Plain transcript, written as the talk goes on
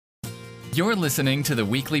You're listening to the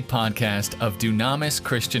weekly podcast of Dunamis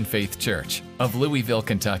Christian Faith Church of Louisville,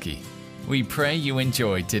 Kentucky. We pray you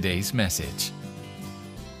enjoyed today's message.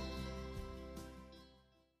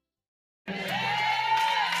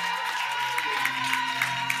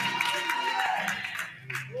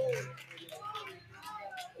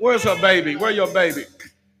 Where's her baby? Where your baby?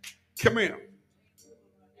 Come here.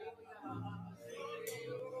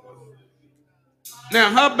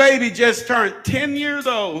 Now, her baby just turned 10 years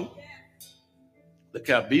old. Look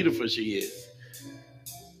how beautiful she is.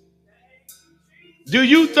 Do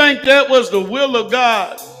you think that was the will of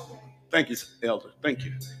God? Thank you, Elder. Thank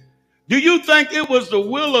you. Do you think it was the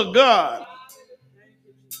will of God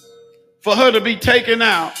for her to be taken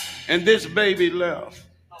out and this baby left?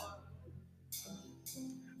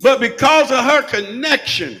 But because of her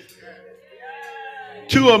connection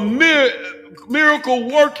to a miracle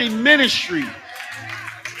working ministry,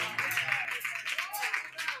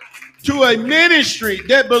 to a ministry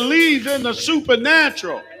that believes in the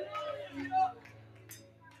supernatural,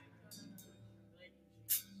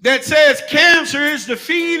 that says cancer is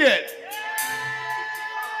defeated.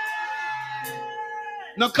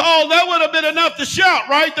 Nicole, that would have been enough to shout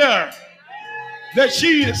right there that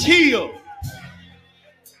she is healed.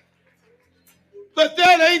 But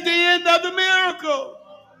that ain't the end of the miracle.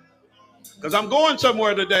 Because I'm going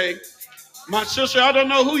somewhere today. My sister, I don't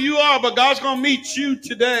know who you are, but God's going to meet you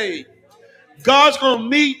today. God's going to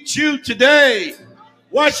meet you today.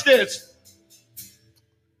 Watch this.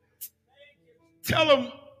 Tell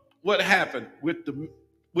them what happened with the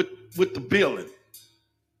billing.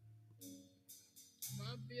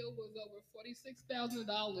 My bill was over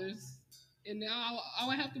 $46,000, and now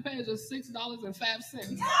all I have to pay is just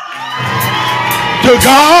 $6.05. To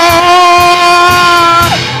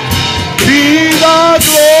God be the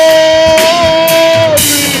glory.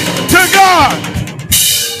 To God.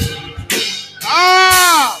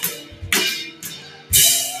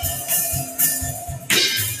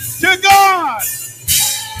 To God.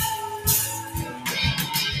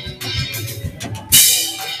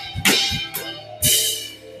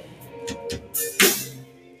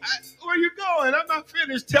 Where you going? I'm not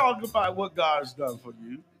finished telling about what God's done for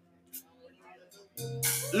you.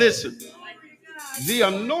 Listen, the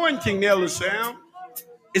anointing, Elder Sam,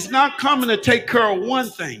 is not coming to take care of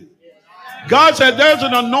one thing. God said there's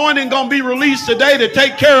an anointing going to be released today to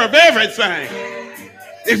take care of everything.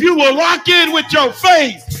 If you will lock in with your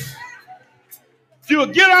faith, if you will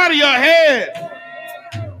get out of your head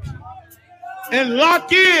and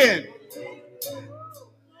lock in.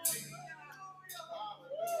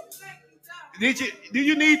 Do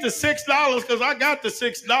you need the $6? Because I got the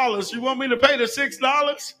 $6. You want me to pay the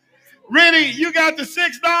 $6? Rennie, you got the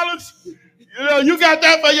 $6? You know, you got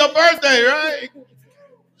that for your birthday, right?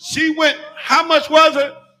 She went, how much was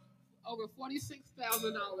it? Over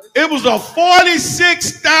 $46,000. It was a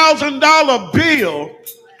 $46,000 bill.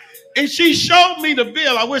 And she showed me the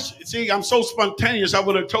bill. I wish, see, I'm so spontaneous, I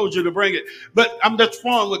would have told you to bring it. But I'm just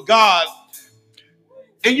wrong with God.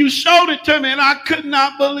 And you showed it to me, and I could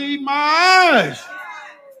not believe my eyes.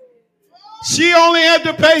 She only had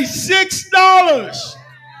to pay $6.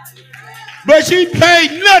 But she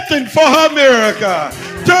paid nothing for her miracle.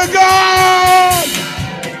 To God!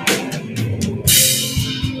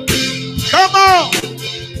 Come on!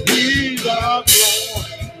 He's our Lord.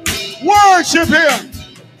 Worship Him!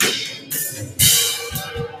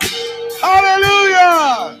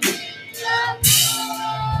 Hallelujah!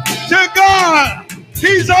 To God!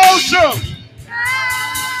 He's awesome!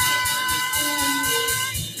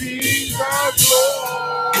 He's our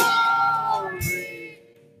glory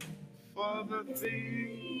for the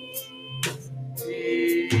things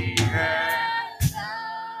He has.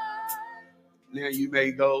 Now you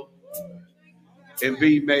may go and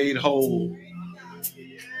be made whole.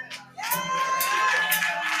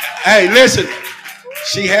 Hey, listen.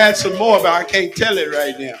 She had some more, but I can't tell it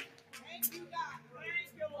right now.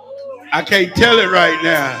 I can't tell it right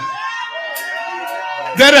now.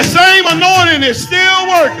 That the same anointing is still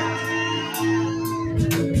working.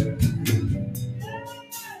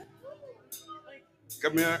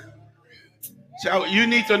 Come here. So you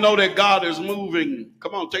need to know that God is moving.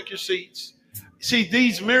 Come on, take your seats. See,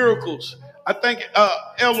 these miracles, I think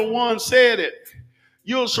Elder One said it.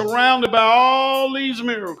 You're surrounded by all these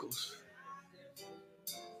miracles.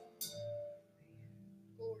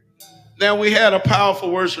 Now we had a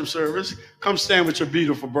powerful worship service. Come stand with your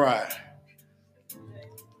beautiful bride.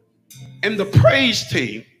 And the praise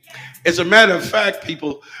team, as a matter of fact,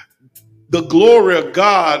 people, the glory of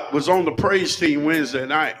God was on the praise team Wednesday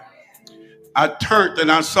night. I turned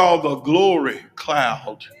and I saw the glory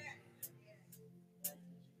cloud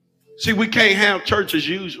See, we can't have church as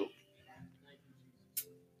usual.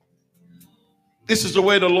 This is the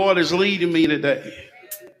way the Lord is leading me today.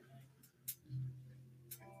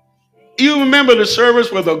 You remember the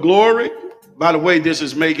service with the glory? By the way, this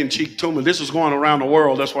is Megan Cheek tumor. This is going around the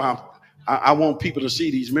world. That's why I want people to see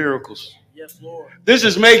these miracles. Yes, Lord. This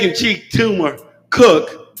is Megan Cheek tumor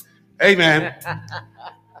Cook. Amen.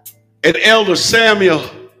 And Elder Samuel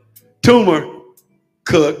Tumor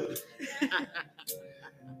Cook.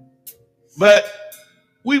 But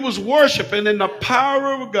we was worshiping and the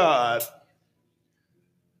power of God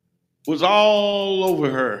was all over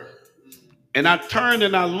her. And I turned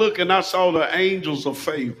and I looked and I saw the angels of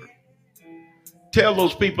favor. Tell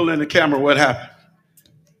those people in the camera what happened.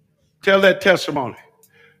 Tell that testimony.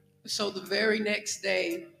 So the very next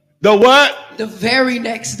day. The what? The very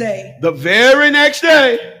next day. The very next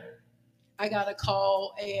day. I got a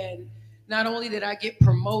call, and not only did I get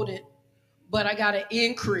promoted, but I got an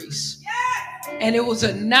increase. And it was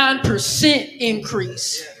a 9%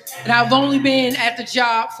 increase. And I've only been at the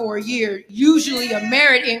job for a year. Usually a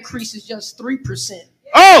merit increase is just 3%.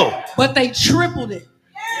 Oh! But they tripled it.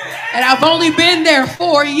 And I've only been there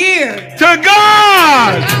for a year. To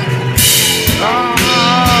God!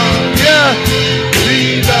 Yeah.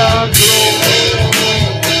 Be the glory.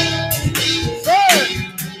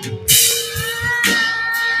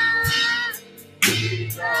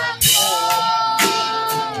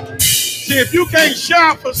 See, if you can't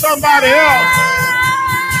shout for somebody else.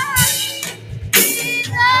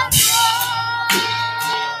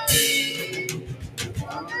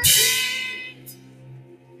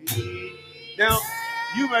 Now,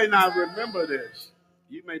 you may not remember this.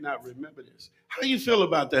 You may not remember this. How do you feel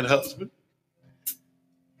about that, husband?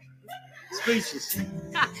 Speechless.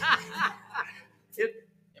 If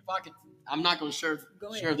I could, I'm not going to share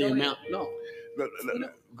the amount. No. But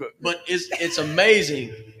it's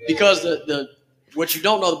amazing because the what you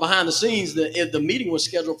don't know, the behind the scenes, the meeting was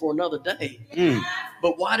scheduled for another day. Mm.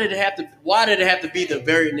 But why did it have to be the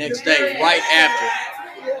very next day, right after?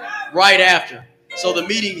 Right after. So the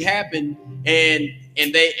meeting happened, and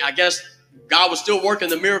I guess God was still working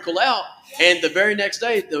the miracle out. And the very next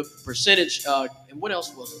day, the percentage, and what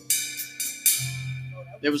else was it?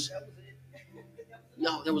 There was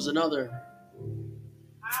another.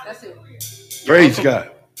 That's it. Praise God.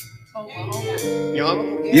 Your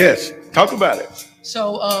uncle? Yes, talk about it.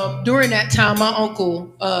 So during that time, my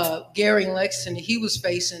uncle, Gary Lexington, he was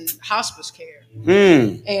facing hospice care.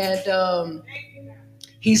 Mm. And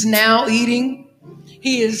he's now eating.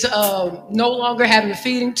 He is no longer having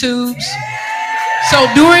feeding tubes. So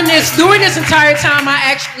during this entire time, I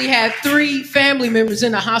actually had 3 family members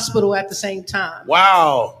in the hospital at the same time.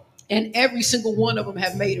 Wow. And every single one of them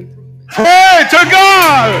have made improvements. Hey, to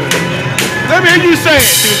God. Let me hear you say it.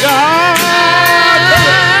 To God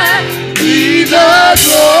be the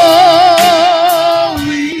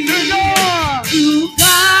glory. To God. To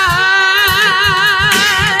God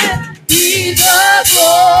be the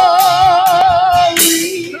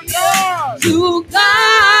glory. To God. To God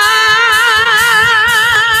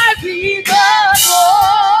be the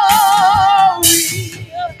glory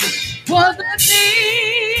for the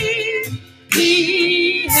things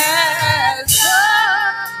He has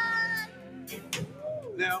done.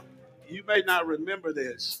 Now, you may not remember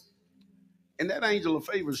this. And that angel of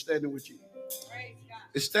favor is standing with you.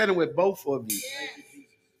 It's standing with both of you.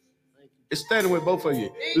 It's standing with both of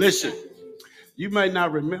you. Listen, you may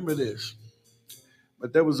not remember this,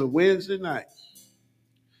 but there was a Wednesday night.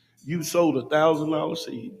 You sold $1,000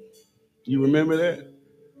 seed. You remember that?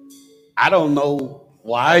 I don't know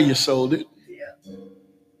why you sold it.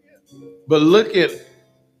 But look at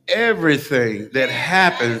everything that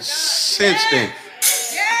happened since then.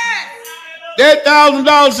 That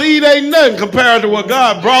 $1,000 seed ain't nothing compared to what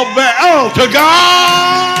God brought back. Oh, to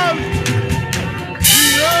God!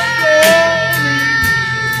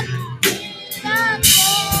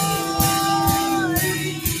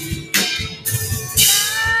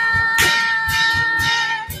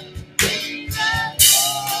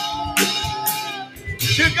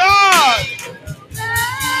 To God!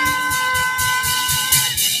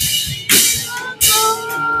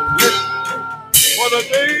 What a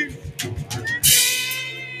day!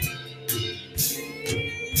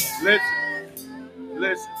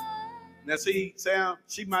 Listen. Now see, Sam,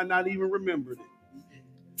 she might not even remember it.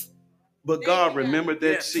 But God remembered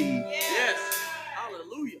that seed. Yes.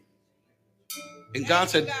 Hallelujah. And God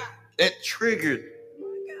said, that triggered.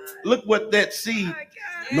 Look what that seed.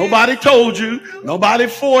 Nobody told you. Nobody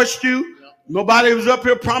forced you. Nobody was up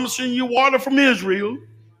here promising you water from Israel.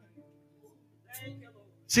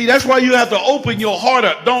 See, that's why you have to open your heart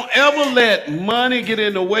up. Don't ever let money get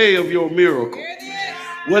in the way of your miracle.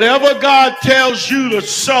 Whatever God tells you to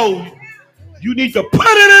sow, you need to put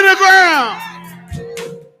it in the ground.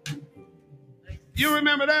 You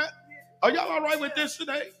remember that? Are y'all all right with this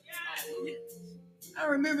today? I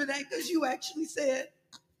remember that because you actually said,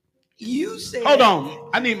 hold on.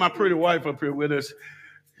 I need my pretty wife up here with us.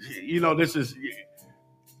 You know, this is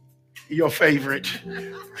your favorite.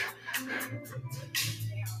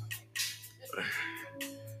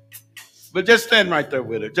 But just stand right there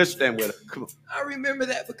with her. Just stand with her. Come on. I remember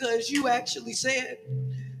that because you actually said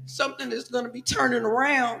something is going to be turning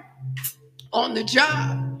around on the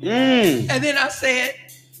job. And then I said,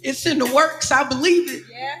 it's in the works. I believe it.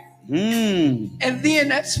 And then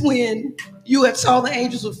that's when you had saw the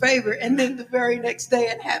angels of favor. And then the very next day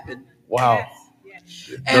it happened. Wow.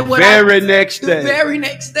 And the very next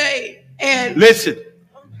day. And listen,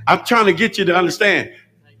 I'm trying to get you to understand.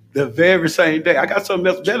 The very same day. I got something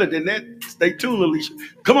else better than that. Stay tuned, Alicia.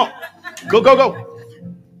 Come on. Go.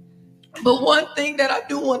 But one thing that I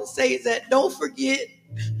do want to say is that don't forget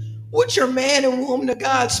what your man and woman of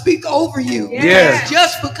God speak over you. Yes.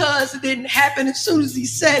 Just because it didn't happen as soon as he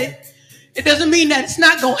said it, it doesn't mean that it's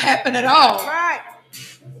not going to happen at all. Right.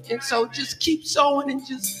 And so just keep sowing and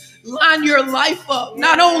just line your life up,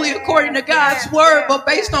 not only according to God's word, but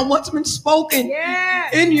based on what's been spoken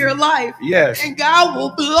in your life. Yes. And God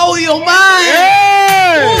will blow your mind.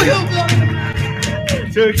 Yes.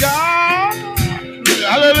 To God.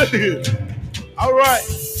 Hallelujah. All right.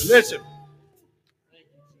 Listen.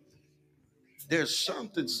 There's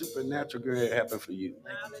something supernatural going to happen for you.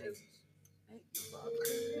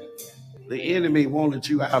 The enemy wanted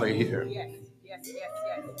you out of here. Yes.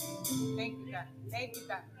 Thank you, God. Thank you,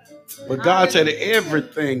 God. But God said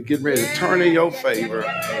everything get ready to turn in your favor.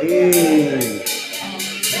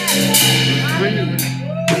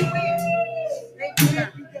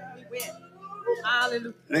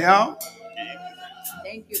 Hallelujah. Now,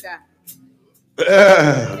 Thank you, God.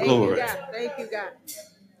 Glory. Thank you, God.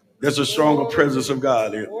 There's a stronger presence of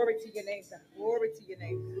God here. Glory to your name, God. Glory to your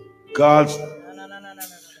name. God No.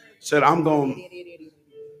 said, I'm going to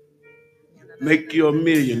make you a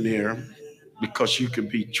millionaire because you can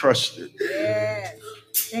be trusted. Yes.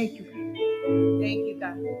 Thank you. Thank you,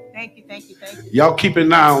 God. Thank you. Y'all keep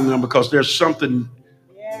an eye on them because there's something.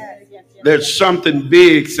 Yes. There's something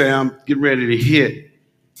big, Sam, getting ready to hit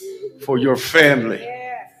for your family.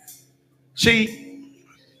 Yes. See,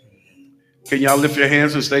 can y'all lift your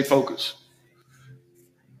hands and stay focused?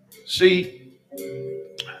 See,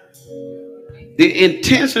 the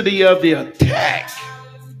intensity of the attack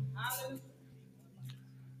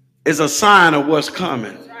is a sign of what's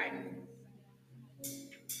coming.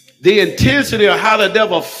 The intensity of how the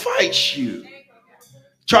devil fights you,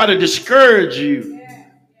 try to discourage you,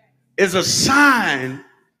 is a sign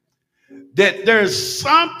that there's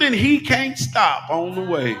something he can't stop on the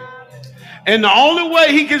way. And the only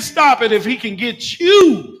way he can stop it if he can get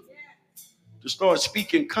you to start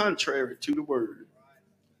speaking contrary to the word.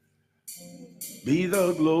 Be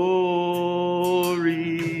the glory.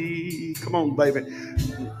 Come on, baby.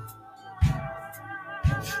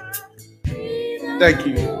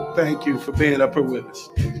 Thank you for being up here with us.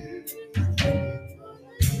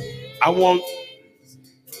 I want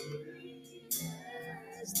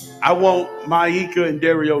Maika and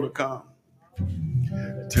Dario to come.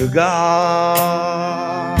 To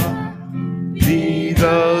God be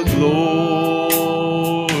the glory.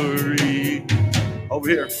 Over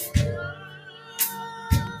here.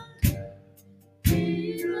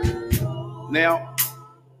 Now,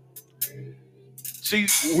 see,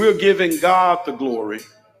 we're giving God the glory.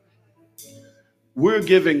 We're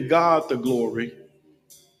giving God the glory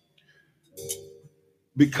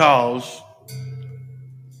because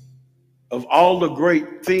of all the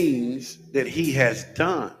great things that he has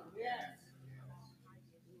done.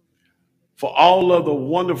 For all of the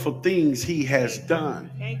wonderful things he has done.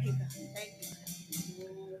 Thank you.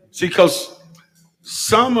 See, because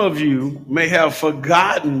some of you may have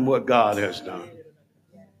forgotten what God has done.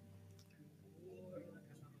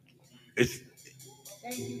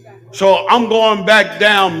 So I'm going back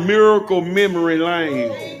down miracle memory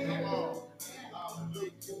lane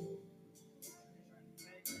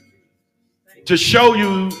to show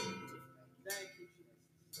you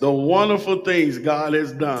the wonderful things God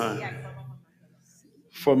has done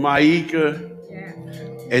for Maika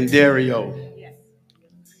and Dario.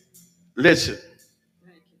 Listen.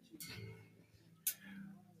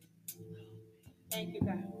 Thank you,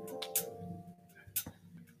 God.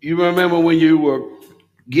 You remember when you were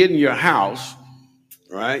getting your house,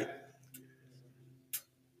 right?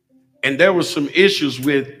 And there was some issues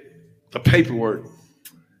with the paperwork.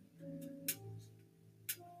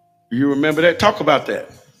 You remember that? Talk about that.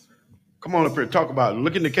 Come on up here, talk about it.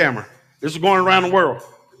 Look in the camera. This is going around the world.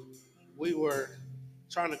 We were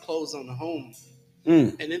trying to close on the home,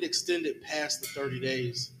 and it extended past the 30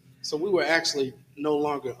 days. So we were actually no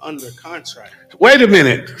longer under contract. Wait a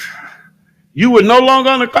minute. You were no longer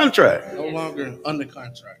under contract? No longer under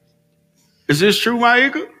contract. Is this true,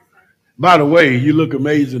 Maika? By the way, you look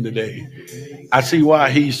amazing today. I see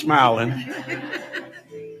why he's smiling.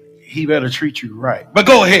 He better treat you right. But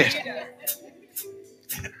go ahead.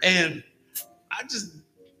 And I just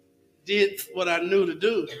did what I knew to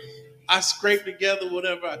do. I scraped together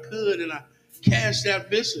whatever I could, and I cashed out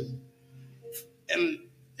Bishop. And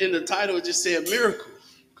in the title, it just said miracle.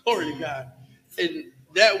 Glory to God. And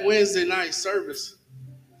that Wednesday night service,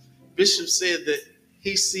 Bishop said that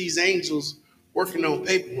he sees angels working on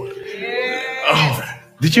paperwork. Oh,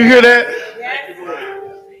 did you hear that?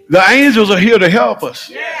 The angels are here to help us.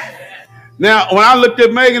 Now, when I looked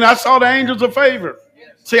at Megan, I saw the angels of favor.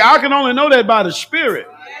 See, I can only know that by the Spirit.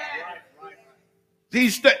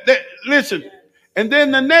 Listen, and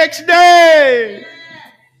then the next day,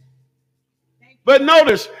 but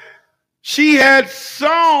notice, she had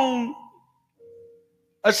sown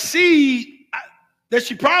a seed that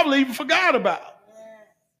she probably even forgot about.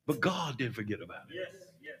 But God didn't forget about it.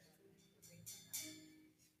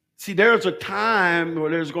 See, there's a time where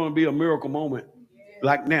there's going to be a miracle moment.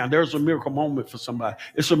 Like now, there's a miracle moment for somebody.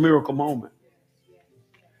 It's a miracle moment.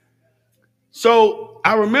 So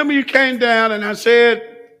I remember you came down and I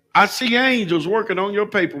said, I see angels working on your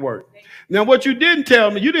paperwork. Now, what you didn't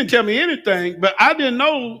tell me anything, but I didn't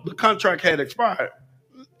know the contract had expired.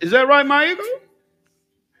 Is that right, Maika?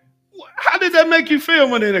 How did that make you feel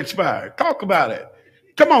when it expired? Talk about it.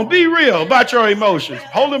 Come on, be real about your emotions.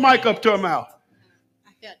 Hold the mic up to her mouth.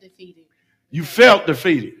 I felt defeated. You felt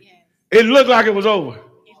defeated. Yes. It looked like it was over.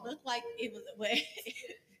 It looked like it was. Well,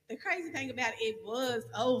 the crazy thing about it was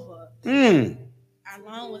over. Our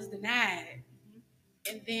loan was denied,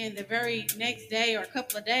 and then the very next day or a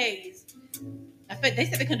couple of days, they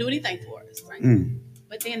said they couldn't do anything for us. Right?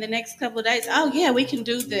 But then the next couple of days, oh yeah, we can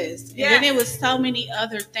do this. Yeah. And then there was so many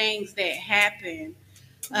other things that happened.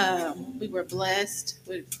 We were blessed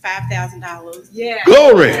with $5,000. Yeah.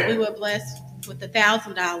 Glory. We were blessed with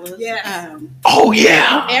 $1,000. Yeah. Oh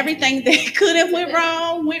yeah. Everything that could have went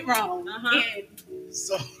wrong went wrong.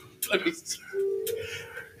 So let me.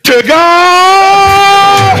 To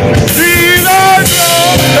God be the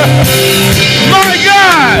glory. My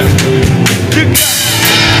God. To God.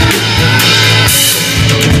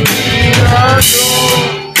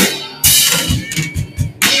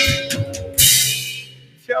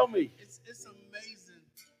 Tell me. It's amazing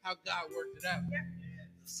how God worked it out.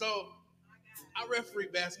 So I referee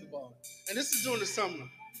basketball, and this is during the summer.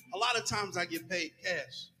 A lot of times I get paid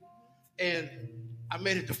cash, and I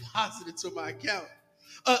made a deposit into my account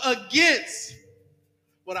against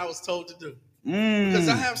what I was told to do. Because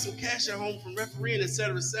I have some cash at home from refereeing, et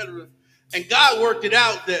cetera, and God worked it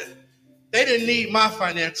out that they didn't need my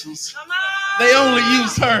financials. They only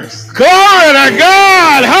used hers. Glory to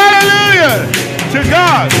God. Hallelujah. To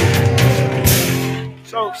God.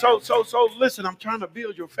 So listen, I'm trying to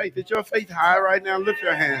build your faith. Is your faith high right now? Lift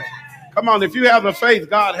your hands. Come on, if you have the faith,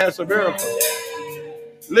 God has a miracle.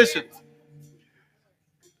 Listen,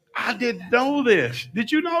 I didn't know this.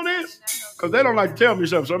 Did you know this? Because they don't like to tell me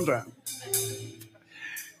stuff sometimes.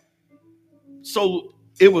 So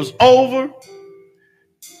it was over.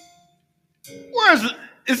 Where is it?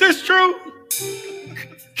 Is this true?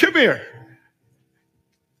 Come here.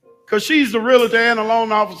 Because she's the realtor and the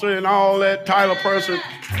loan officer and all that title person.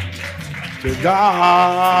 To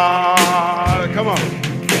God. Come on.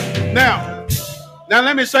 Now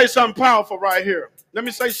let me say something powerful right here.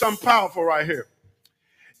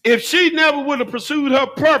 If she never would have pursued her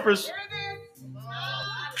purpose,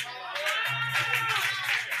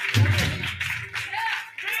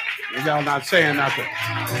 y'all not saying nothing.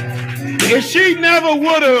 If she never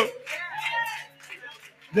would have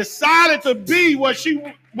decided to be what she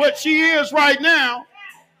is right now,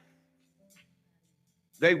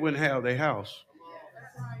 they wouldn't have their house.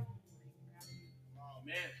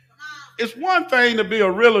 It's one thing to be a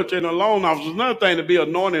realtor and a loan officer. It's another thing to be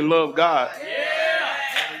anointed and love God.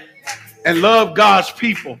 And love God's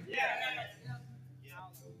people.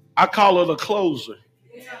 I call her the closer.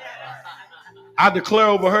 I declare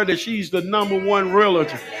over her that she's the #1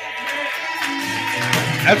 realtor.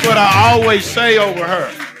 That's what I always say over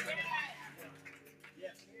her.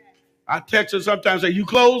 I text her sometimes and say, you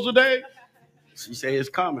close today? She say it's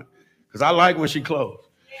coming. Because I like when she closed.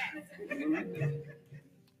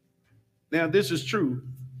 Now, this is true.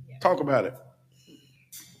 Talk about it.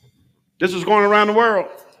 This is going around the world.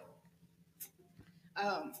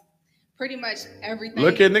 Pretty much everything.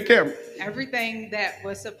 Look in the camera. Everything that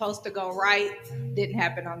was supposed to go right didn't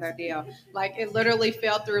happen on their deal. Like it literally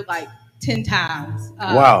fell through like 10 times.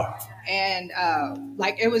 Wow. And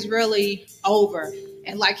like it was really over.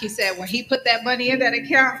 And like he said, when he put that money in that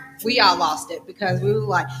account, we all lost it because we were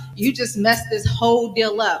like, you just messed this whole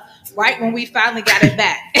deal up right when we finally got it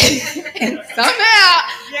back. And somehow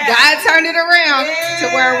God turned it around to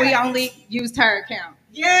where we only used her account.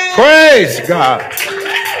 Yeah. Praise God.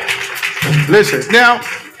 Listen, now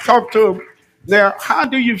talk to him. Now, how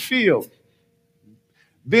do you feel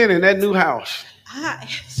being in that new house? I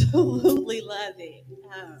absolutely love it.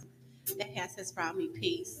 That house has brought me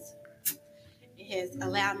peace. It has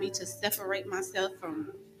allowed me to separate myself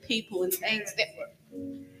from people and things that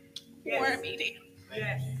were me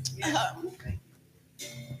there.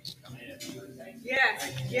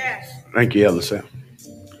 Yes. Thank you, Elder Sam.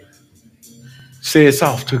 Say it's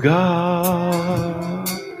off to God.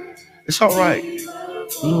 It's all right.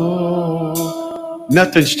 Lord,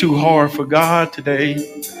 nothing's too hard for God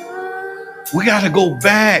today. We got to go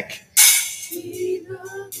back.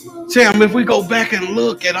 Sam, if we go back and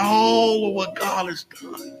look at all of what God has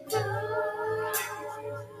done,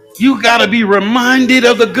 you got to be reminded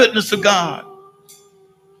of the goodness of God.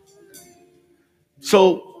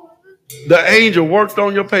 So the angel worked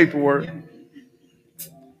on your paperwork.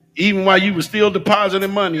 Even while you were still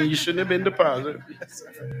depositing money and you shouldn't have been depositing.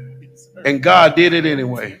 And God did it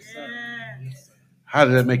anyway. How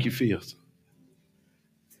did that make you feel?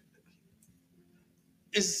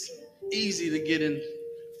 It's easy to get in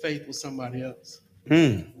faith with somebody else.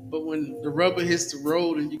 But when the rubber hits the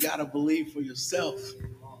road and you got to believe for yourself.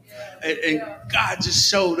 And God just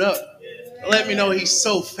showed up. Let me know he's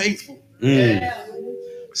so faithful.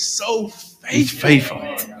 So faithful. He's faithful.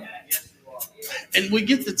 And we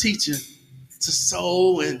get the teaching to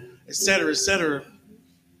sow and et cetera, et cetera.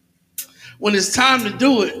 When it's time to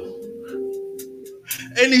do it,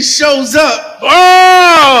 and he shows up,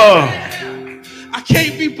 I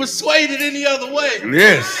can't be persuaded any other way.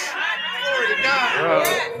 Yes. Glory to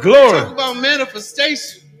God. Glory. Talk about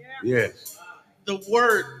manifestation. Yes. The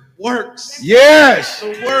word works. Yes. The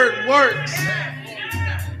word works.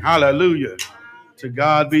 Hallelujah. To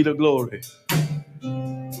God be the glory.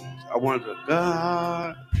 I want to,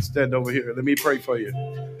 God, stand over here. Let me pray for you.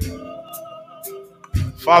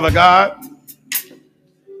 Father God,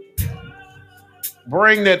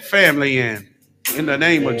 bring that family in the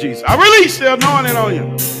name of Jesus. I release the anointing on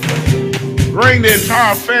you. Bring the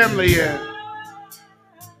entire family in.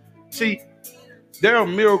 See, there are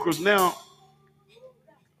miracles now.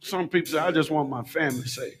 Some people say, I just want my family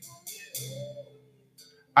saved.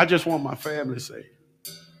 I just want my family saved.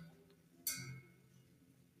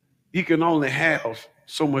 You can only have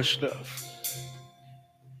so much stuff.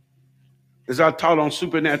 As I taught on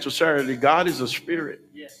Supernatural Saturday, God is a spirit.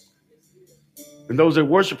 And those that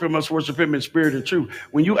worship him must worship him in spirit and truth.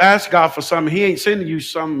 When you ask God for something, he ain't sending you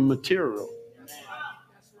some material.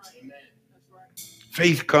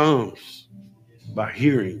 Faith comes by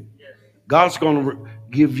hearing. God's going to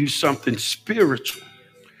give you something spiritual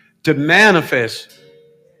to manifest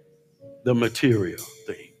the material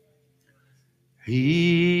thing.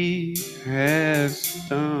 He has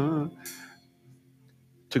done.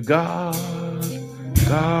 To God,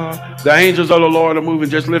 God. The angels of the Lord are moving.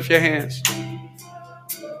 Just lift your hands.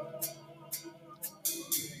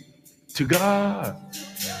 To God.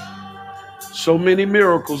 So many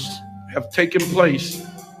miracles have taken place.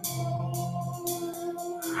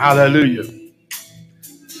 Hallelujah.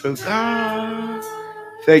 To God.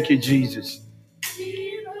 Thank you, Jesus.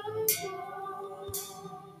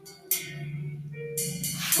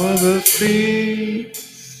 For the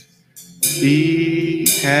things he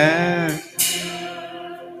has.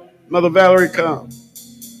 Mother Valerie, come.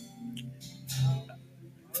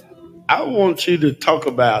 I want you to talk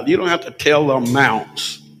about, you don't have to tell the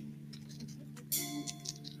amounts.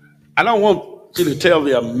 I don't want you to tell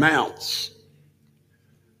the amounts.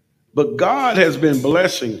 But God has been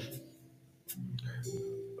blessing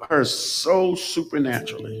her so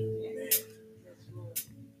supernaturally.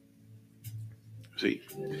 See,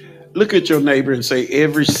 look at your neighbor and say,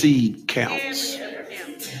 every seed counts.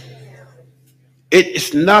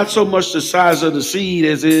 It's not so much the size of the seed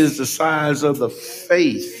as it is the size of the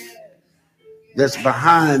faith that's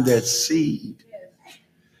behind that seed.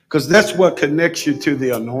 Because that's what connects you to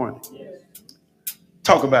the anointing.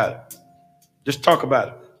 Talk about it. Just talk about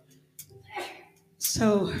it.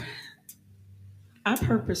 So I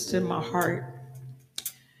purposed in my heart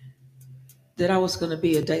that I was going to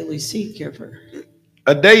be a daily seed giver.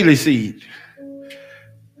 A daily seed.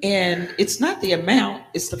 And it's not the amount,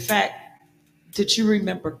 it's the fact that you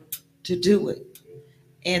remember to do it.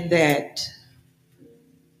 And that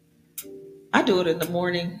I do it in the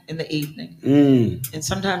morning, in the evening. And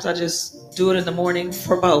sometimes I just do it in the morning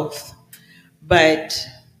for both. But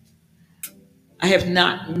I have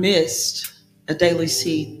not missed a daily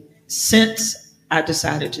seed since I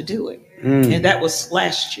decided to do it. And that was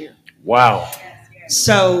last year. Wow.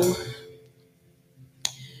 So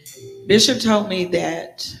Bishop told me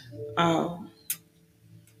that I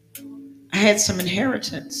had some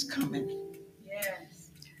inheritance coming. Yes.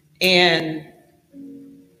 And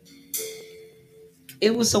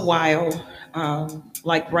it was a while,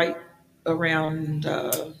 like right around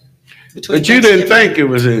between. But you didn't think it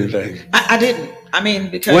was anything. I didn't. I mean,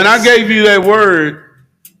 because when I gave you that word,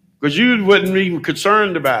 because you wasn't even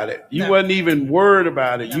concerned about it. You wasn't even worried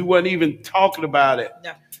about it. You wasn't even talking about it.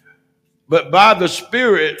 No. But by the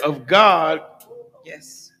Spirit of God,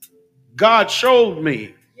 yes, God showed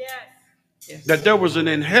me yes, that there was an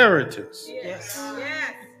inheritance. yes,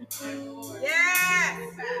 Yes.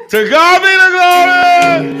 Yes. To God be the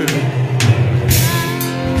glory.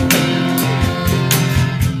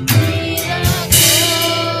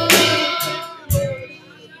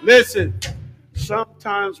 Listen,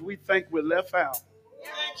 sometimes we think we're left out.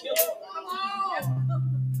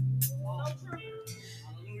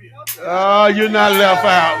 Oh, you're not left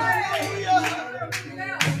out.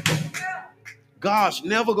 God's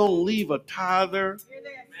never going to leave a tither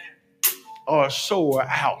or a sower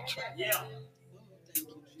out.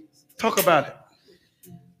 Talk about it.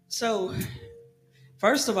 So,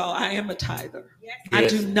 first of all, I am a tither. Yes. I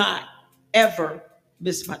do not ever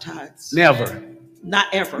miss my tithes. Never. Not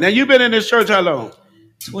ever. Now, you've been in this church how long?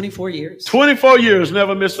 24 years. 24 years,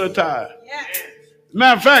 never missed a tithe. Yes.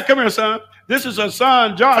 Matter of fact, come here, son. This is a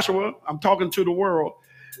son, Joshua. I'm talking to the world.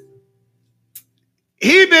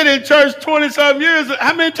 He been in church 20-something years.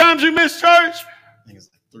 How many times you missed church? I think it's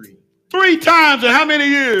like 3. 3 times in how many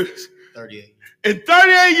years? 38. In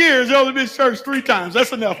 38 years, you only missed church 3 times.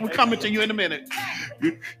 That's enough. We're coming to you in a minute.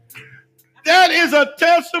 That is a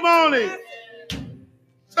testimony.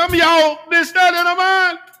 Some of y'all missed that in a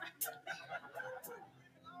mind.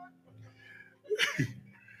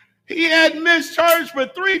 He had missed church for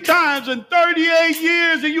 3 times in 38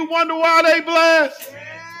 years, and you wonder why they blessed.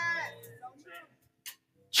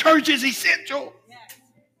 Church is essential.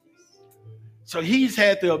 So he's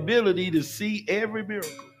had the ability to see every miracle.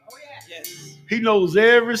 Yes. He knows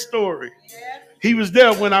every story. He was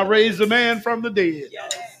there when I raised a man from the dead.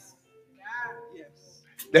 Yes.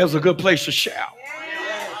 There's a good place to shout.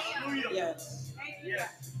 Yes.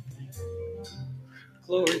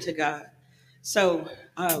 Glory to God. So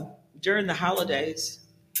during the holidays,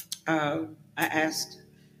 I asked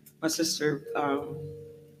my sister,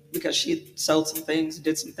 because she sold some things,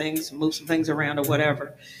 did some things, moved some things around or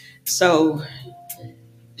whatever. So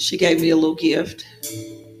she gave me a little gift.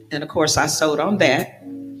 And of course, I sold on that.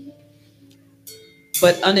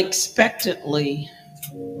 But unexpectedly,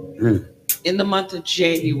 in the month of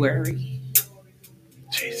January,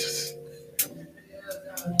 Jesus,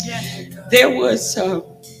 there was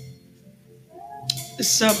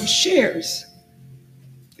some shares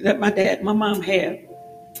that my mom had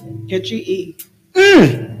at GE.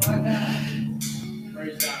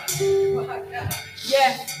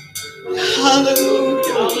 Yes.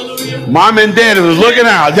 Hallelujah. Mom and Daddy was looking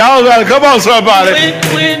out. Y'all gotta come on, somebody.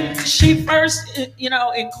 When she first,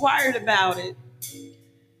 inquired about it,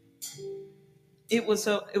 it was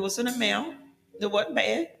an amount that wasn't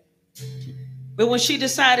bad. But when she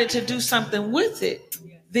decided to do something with it,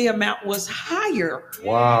 the amount was higher.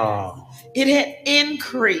 Wow. It had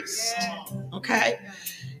increased. Okay.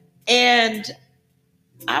 And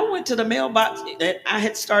I went to the mailbox and I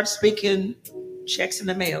had started speaking checks in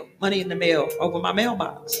the mail, money in the mail over my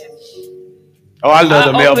mailbox. Oh, I love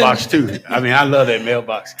the mailbox too. I mean, I love that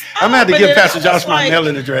mailbox. I'm gonna have to give Pastor Josh my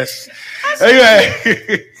mailing address. Anyway.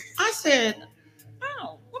 I said,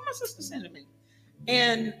 oh, what my sister sending me?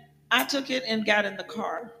 And I took it and got in the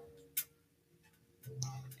car.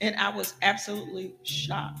 And I was absolutely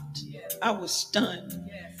shocked. I was stunned.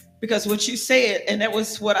 Because what you said, and that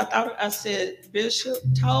was what I thought, I said, Bishop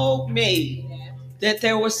told me that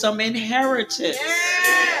there was some inheritance.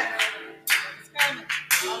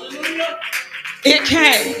 It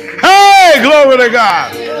came. Hey, glory to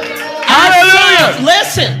God. Hallelujah.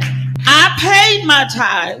 Listen, I paid my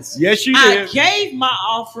tithes. Yes, you did. I gave my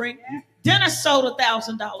offering. Then I sold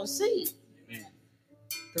 $1,000 seed.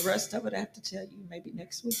 The rest of it I have to tell you maybe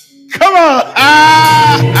next week. Come on.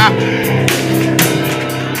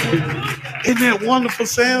 Isn't that wonderful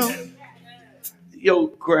sound? Your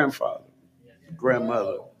grandfather,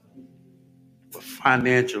 grandmother were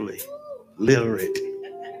financially literate.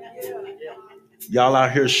 Y'all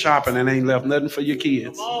out here shopping and ain't left nothing for your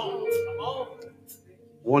kids.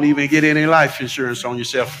 Won't even get any life insurance on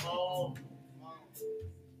yourself.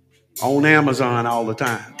 On Amazon all the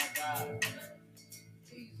time.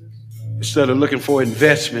 Instead of looking for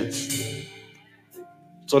investments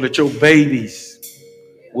so that your babies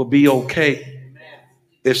will be okay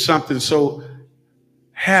if something so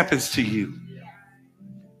happens to you.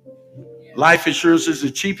 Life insurance is the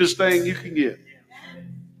cheapest thing you can get.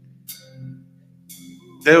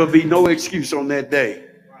 There will be no excuse on that day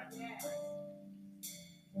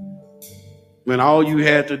when all you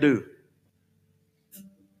had to do,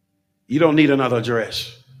 you don't need another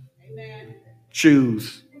dress,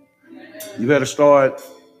 shoes. You better start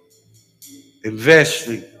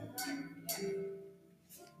investing,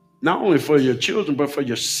 not only for your children, but for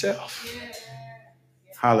yourself.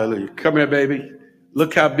 Hallelujah. Come here, baby.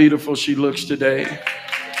 Look how beautiful she looks today.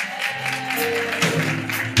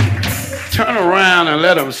 Turn around and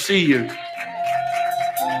let them see you.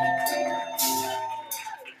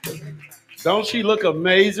 Don't she look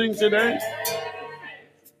amazing today?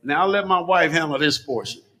 Now let my wife handle this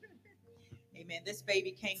portion. Amen. This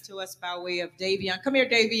baby came to us by way of Davion. Come here,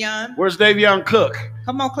 Davion. Where's Davion Cook?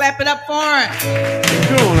 Come on, clap it up for him. What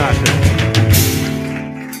you doing out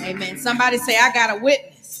there? Amen. Somebody say, I got a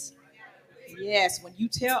witness. Yes, when you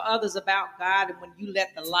tell others about God and when you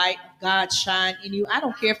let the light of God shine in you, I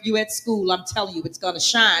don't care if you're at school, I'm telling you, it's going to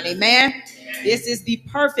shine. Amen. This is the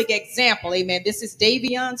perfect example. Amen. This is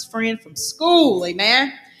Davion's friend from school.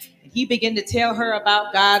 Amen. And he began to tell her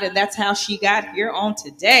about God, and that's how she got here on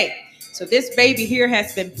today. So this baby here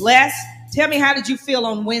has been blessed. Tell me, how did you feel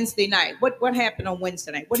on Wednesday night? What happened on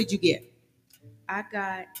Wednesday night? What did you get? I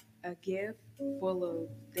got a gift full of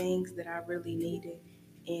things that I really needed,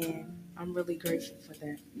 and I'm really grateful for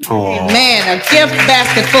that. Oh. Amen. A gift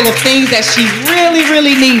basket full of things that she really,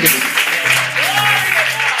 really needed.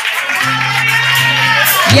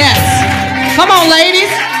 Yes. Come on,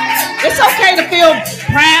 ladies. It's okay to feel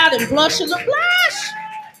proud and blush a little. Blush.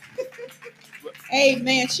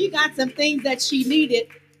 Amen. She got some things that she needed.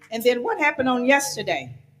 And then what happened on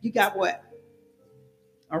yesterday? You got what?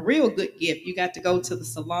 A real good gift. You got to go to the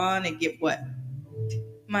salon and get what?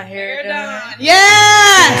 My hair done.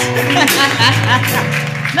 Yes!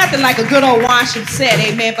 Nothing like a good old wash and set.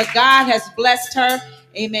 Amen. But God has blessed her.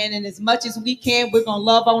 Amen. And as much as we can, we're going to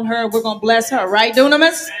love on her. We're going to bless her. Right,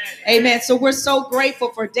 Dunamis? Amen. So we're so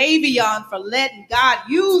grateful for Davion for letting God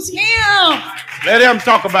use him. Let him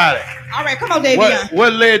talk about it. All right. Come on, Davion.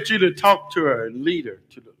 What led you to talk to her and lead her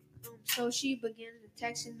to the... So she began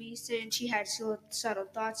texting me saying she had suicidal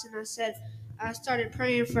thoughts. And I started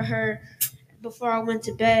praying for her before I went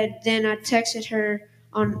to bed. Then I texted her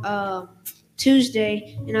on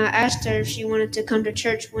Tuesday, and I asked her if she wanted to come to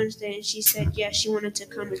church Wednesday, and she said yes, she wanted to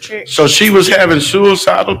come to church. So she was having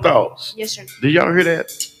suicidal thoughts. Yes, sir. Did y'all hear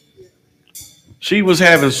that? She was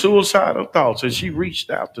having suicidal thoughts, and she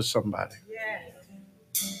reached out to somebody.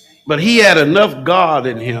 But he had enough God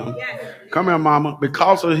in him. Come here, mama.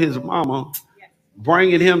 Because of his mama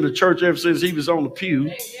bringing him to church ever since he was on the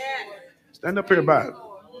pew. Stand up here about it.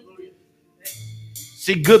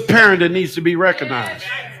 See, good parenting needs to be recognized.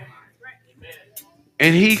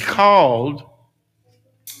 And he called,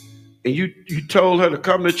 and you told her to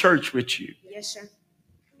come to church with you. Yes, sir.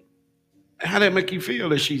 How did that make you feel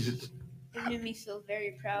that she's... It made me feel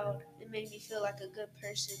very proud. It made me feel like a good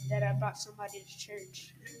person that I brought somebody to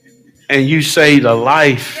church. And you saved a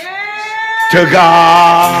life to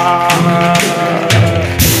God.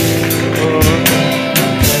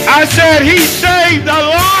 I said he saved a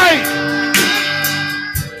life.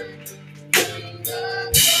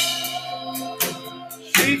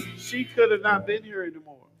 She could have not been here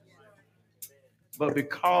anymore. But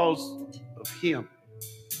because of him,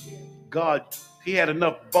 God, he had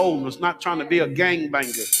enough boldness, not trying to be a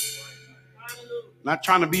gangbanger, not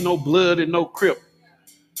trying to be no blood and no crip,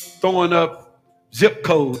 throwing up zip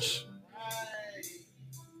codes.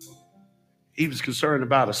 He was concerned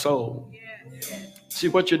about a soul. See,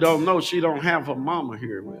 what you don't know, she don't have her mama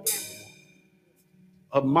here with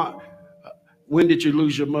her. When did you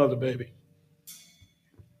lose your mother, baby?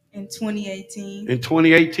 In 2018. In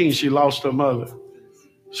 2018, she lost her mother.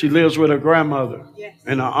 She lives with her grandmother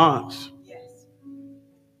and her aunts.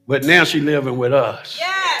 But now she's living with us.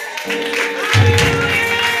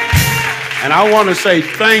 And I want to say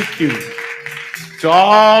thank you to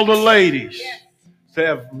all the ladies that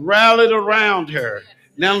have rallied around her.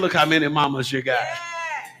 Now look how many mamas you got.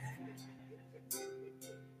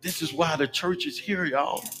 This is why the church is here,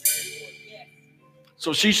 y'all.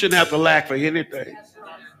 So she shouldn't have to lack for anything.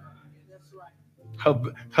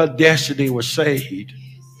 Her destiny was saved.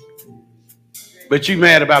 But you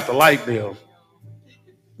mad about the light bill.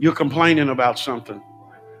 You're complaining about something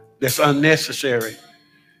that's unnecessary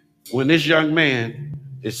when this young man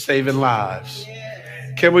is saving lives.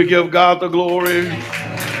 Can we give God the glory?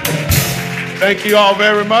 Thank you all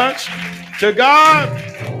very much. To God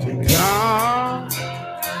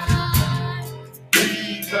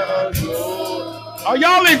be the glory. Are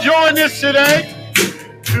y'all enjoying this today?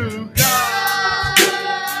 To God.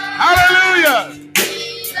 Hallelujah.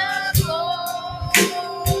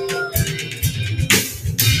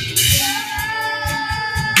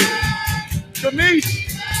 Shamish.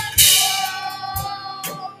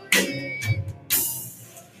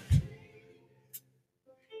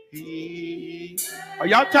 Are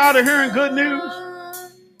y'all tired of hearing good news?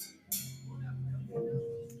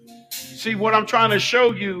 See, what I'm trying to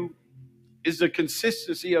show you is the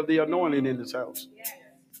consistency of the anointing in this house.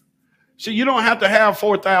 See, you don't have to have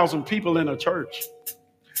 4,000 people in a church.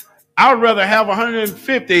 I would rather have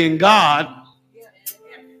 150 in God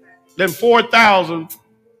than 4,000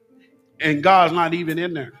 and God's not even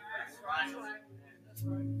in there.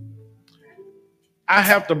 I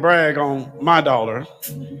have to brag on my daughter,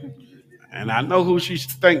 and I know who she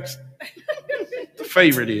thinks the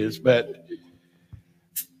favorite is, but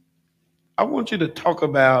I want you to talk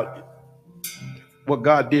about what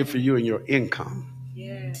God did for you and your income.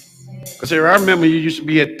 Because I remember you used to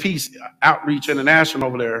be at Peace Outreach International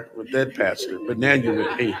over there with that pastor, but now you're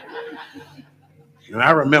with me. And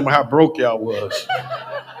I remember how broke y'all was.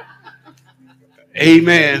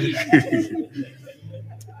 Amen.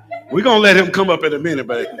 We're going to let him come up in a minute,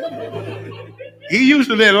 but he used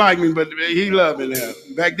to didn't like me, but he loved me now.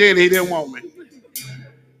 Back then, he didn't want me.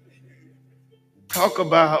 Talk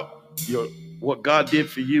about what God did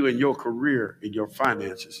for you in your career, in your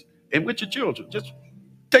finances, and with your children. Just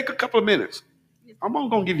take a couple of minutes. I'm only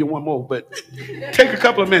going to give you one more, but take a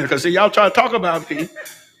couple of minutes. Because see, y'all try to talk about me.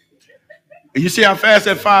 And you see how fast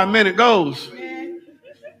that 5 minute goes.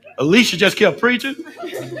 Alicia just kept preaching.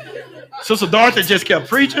 Sister Dorothy just kept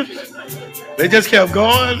preaching. They just kept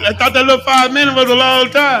going. I thought that little 5 minutes was a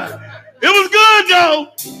long time. It was good,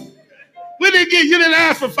 though. You didn't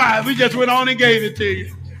ask for 5. We just went on and gave it to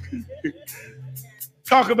you.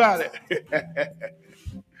 Talk about it.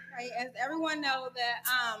 Right, as everyone knows that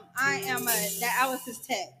I am a dialysis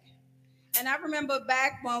tech. And I remember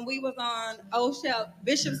back when we was on OSHA,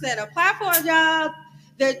 Bishop said, apply for a job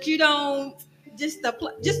that you don't just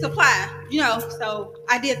apply, so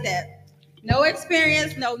I did that. No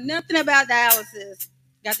experience, no nothing about dialysis.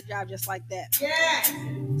 Got the job just like that. Yeah.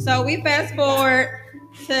 So we fast forward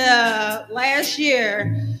to last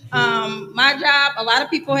year. My job, a lot of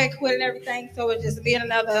people had quit and everything, so it was just me and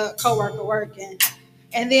another coworker working.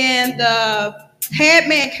 And then the head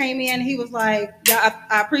man came in. He was like,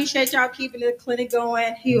 I appreciate y'all keeping the clinic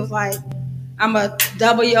going. He was like, I'm a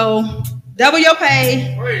double your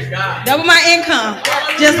pay, double my income,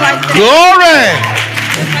 just like that. Glory!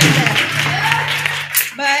 Just like that.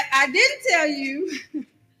 But I didn't tell you.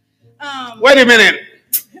 Wait a minute.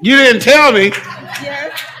 You didn't tell me.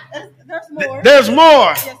 Yes, there's more. There's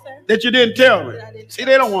more yes, sir. That you didn't tell me. See,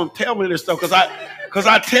 they don't want to tell me this stuff because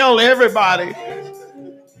I tell everybody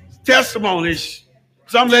testimonies.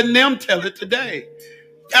 So I'm letting them tell it today.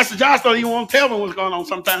 Pastor Josh don't even want to tell me what's going on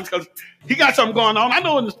sometimes because he got something going on. I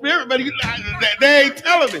know in the spirit, but they ain't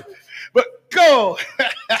telling me. But go.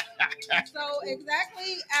 So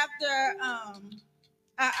exactly after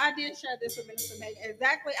I did share this with Minister Megan.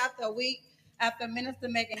 Exactly after a week after Minister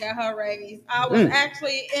Megan got her raise, I was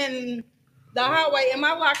actually in the hallway in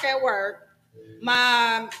my locker at work.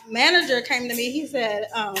 My manager came to me. He said,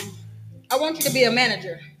 I want you to be a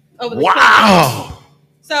manager over the Wow.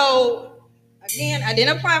 So again, I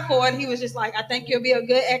didn't apply for it. He was just like, I think you'll be a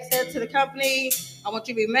good asset to the company. I want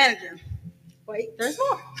you to be a manager. Wait, there's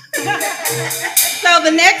more. So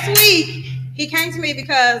the next week, he came to me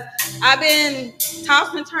because I've been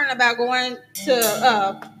tossing and turning about going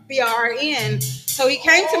to BRN. So he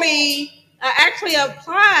came to me. I actually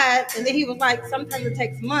applied, and then he was like, sometimes it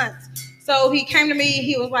takes months. So he came to me.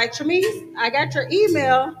 He was like, Tramice, I got your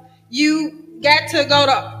email. You got to go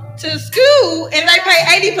to school, and they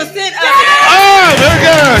pay 80% of it. Oh, my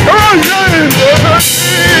God. Come on,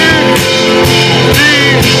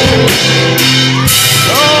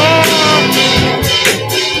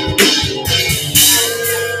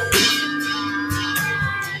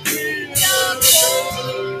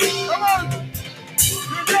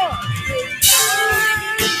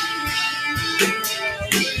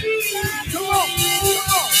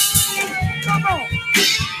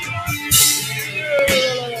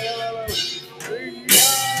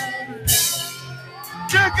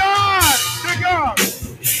 God. To God.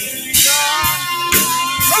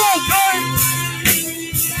 Come on, Joy.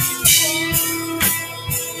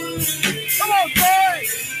 Come on, Joy.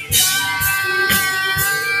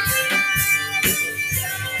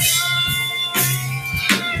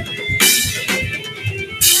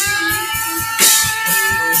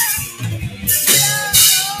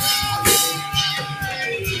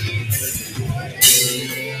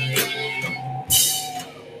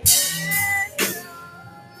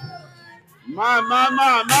 My.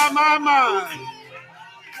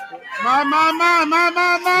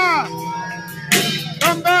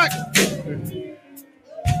 Come back.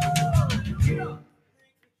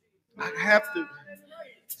 I have to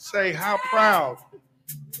say how proud.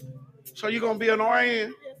 So you're going to be an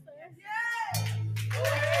RN?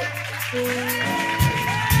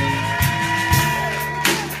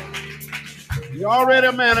 You're already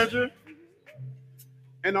a manager.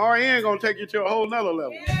 And the RN going to take you to a whole nother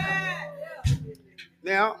level.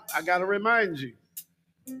 Now, I got to remind you.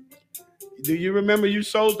 Do you remember you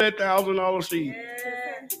sold that $1,000 seed?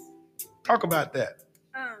 Talk about that.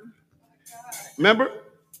 Remember?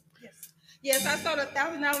 Yes, I sold a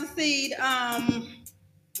 $1,000 seed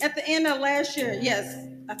at the end of last year. Yes,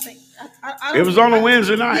 I think. It was on a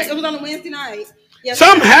Wednesday night. Yes, it was on a Wednesday night. Yes,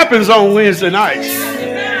 something happens on Wednesday nights.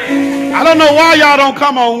 I don't know why y'all don't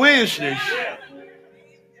come on Wednesdays.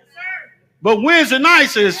 But Wednesday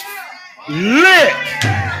nights is lit.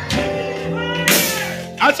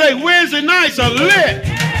 I say Wednesday nights are lit.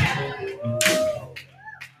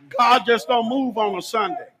 God just don't move on a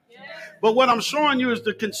Sunday. But what I'm showing you is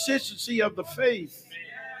the consistency of the faith.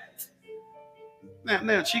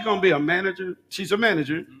 Now she's gonna be a manager. She's a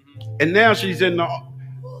manager, and now she's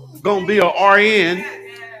gonna be a RN,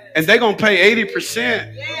 and they're gonna pay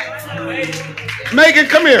 80%. Megan,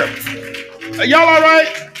 come here. Y'all all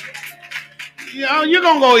right? Yeah, you're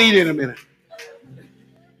gonna go eat in a minute.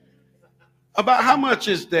 About how much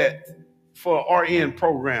is that for an RN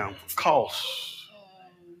program cost?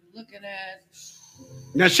 Looking at.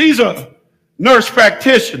 Now she's a nurse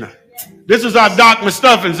practitioner. This is our Doc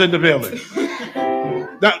Mustaphans in the building.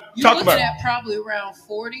 Now, You're looking at probably around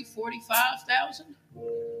 40, 45,000.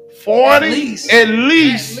 40? At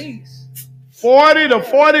least 40 to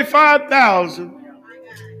 45,000.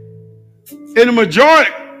 In the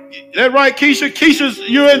majority. That right, Keisha? Keisha's,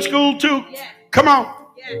 you're in school too? Yes. Come on.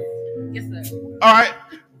 Yes, sir. All right.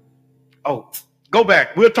 Oh, go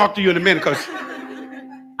back. We'll talk to you in a minute because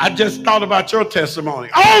I just thought about your testimony.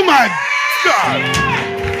 Oh my God.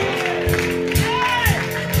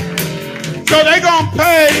 So they're going to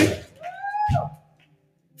pay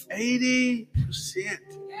 80%.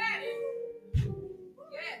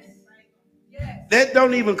 That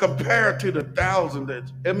don't even compare to the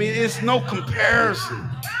 1,000. I mean, it's no comparison.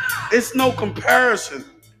 It's no comparison.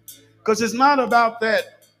 Because it's not about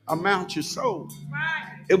that amount you sold.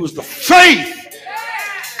 It was the faith.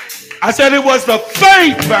 I said it was the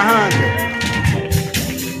faith behind it.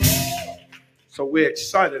 So we're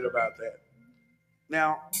excited about that.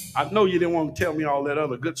 Now, I know you didn't want to tell me all that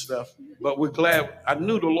other good stuff, but we're glad. I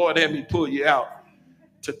knew the Lord had me pull you out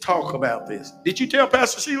to talk about this. Did you tell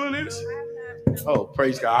Pastor Sheila this? Oh,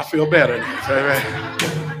 praise God. I feel better now.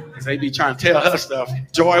 They be trying to tell her stuff.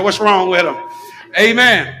 Joy, what's wrong with them?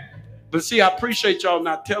 Amen. But see, I appreciate y'all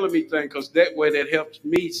not telling me things because that way that helps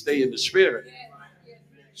me stay in the spirit.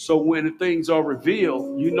 So when the things are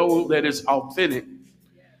revealed, you know that it's authentic.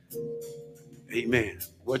 Amen.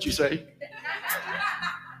 What'd you say?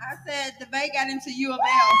 I said DeVay got into U of L.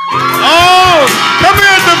 Oh, come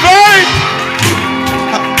here, DeVay.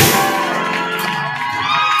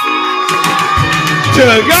 To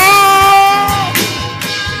God.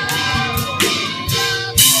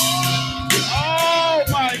 Oh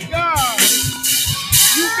my God.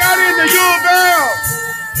 You got into U of L.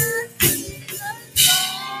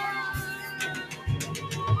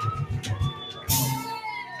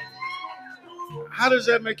 How does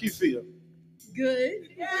that make you feel? Good.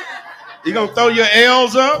 You gonna throw your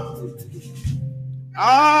L's up?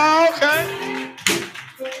 Oh, okay.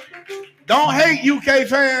 Don't hate UK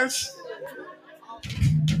fans.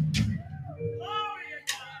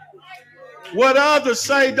 What others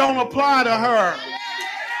say don't apply to her.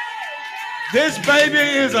 This baby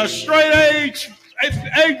is a straight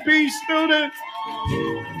AB student,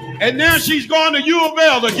 and now she's going to U of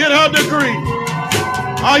L to get her degree.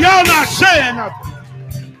 Oh, y'all not saying nothing.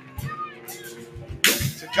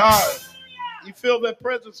 To God. You feel that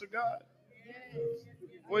presence of God?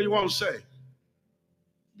 What do you want to say?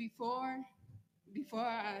 Before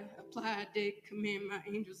I applied, I did commend my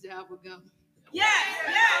angels that I would go.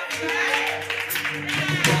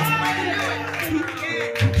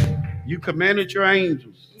 You commanded your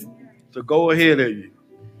angels to go ahead of you.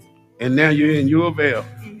 And now you're in U of L.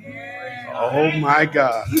 Oh my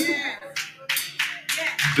God.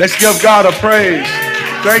 Let's give God a praise.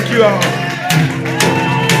 Thank you all.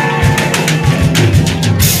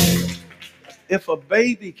 If a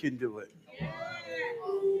baby can do it,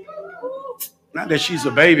 not that she's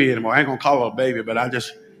a baby anymore. I ain't gonna call her a baby, but I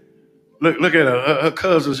just look at her. Her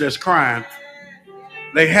cousin's just crying.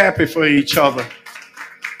 They happy for each other.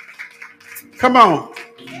 Come on.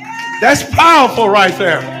 That's powerful right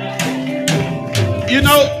there. You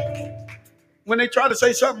know, when they try to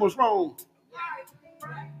say something was wrong,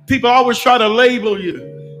 people always try to label you.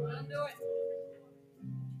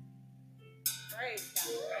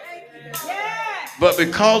 But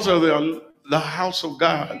because of the house of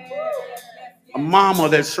God, a mama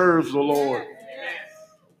that serves the Lord,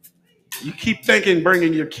 you keep thinking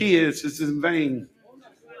bringing your kids is in vain.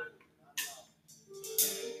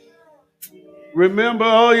 Remember,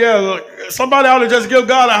 oh yeah, look, somebody ought to just give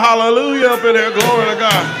God a hallelujah up in there. Glory to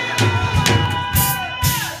God.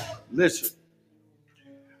 Listen,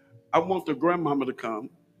 I want the grandmama to come.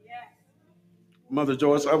 Mother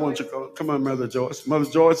Joyce, I want you to come on, Mother Joyce. Mother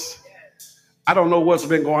Joyce, I don't know what's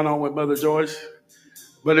been going on with Mother Joyce,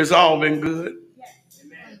 but it's all been good.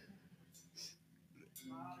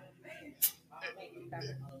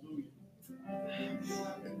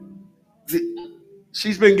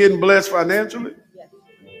 She's been getting blessed financially.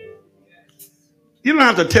 You don't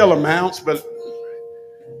have to tell amounts, but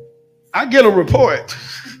I get a report.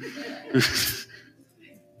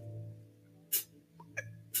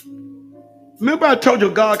 Remember I told you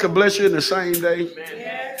God could bless you in the same day?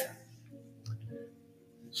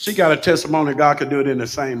 She got a testimony God could do it in the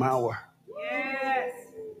same hour.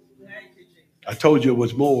 I told you it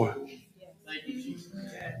was more.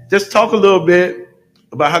 Just talk a little bit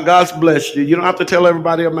about how God's blessed you. You don't have to tell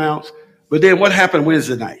everybody amounts. But then what happened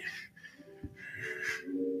Wednesday night?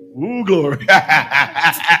 Ooh, glory.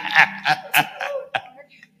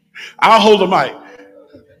 I'll hold the mic.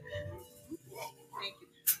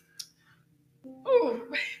 Ooh,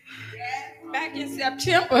 back in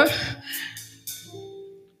September,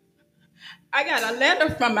 I got a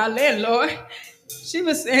letter from my landlord. She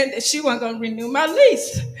was saying that she wasn't going to renew my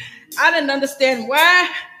lease. I didn't understand why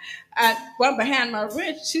I went behind my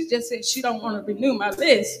rent. She just said she don't want to renew my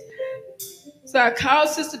lease. So I called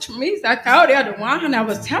Sister Teresa. I called Elder Juan, and I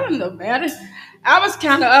was telling them about it. I was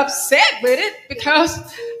kind of upset with it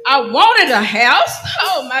because I wanted a house.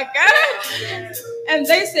 Oh, my God. And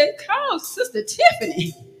they said, call Sister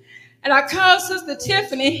Tiffany. And I called Sister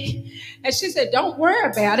Tiffany, and she said, don't worry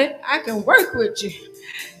about it. I can work with you.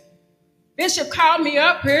 Bishop called me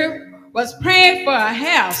up here, was praying for a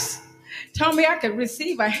house, told me I could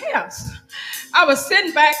receive a house. I was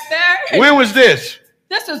sitting back there. When was this?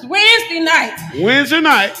 This was Wednesday night. Wednesday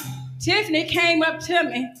night. Tiffany came up to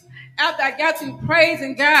me after I got through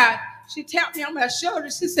praising God. She tapped me on my shoulder.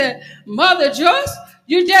 She said, Mother Joyce,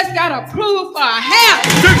 you just got approved for a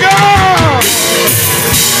house. To God!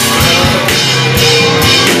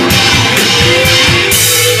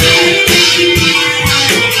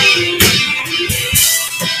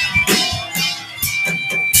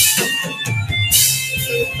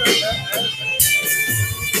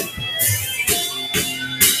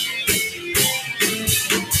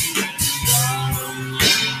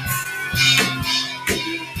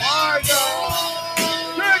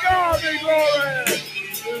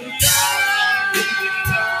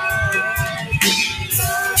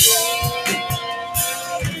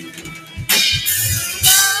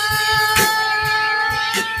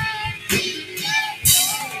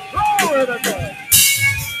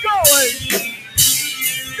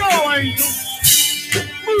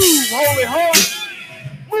 Holy Host,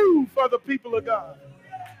 move for the people of God.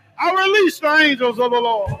 I release the angels of the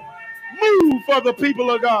Lord. Move for the people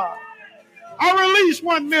of God. I release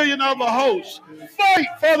 1 million of the hosts. Fight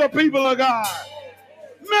for the people of God.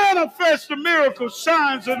 Manifest the miracles,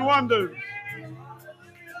 signs, and wonders.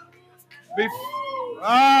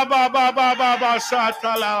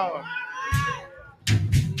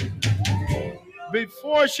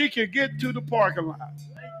 Before she could get to the parking lot.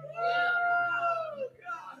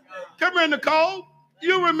 Come here, Nicole.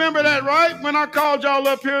 You remember that, right? When I called y'all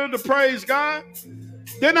up here to praise God.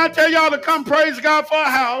 Didn't I tell y'all to come praise God for a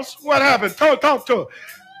house? What happened? Talk to her.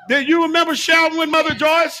 Did you remember shouting with Mother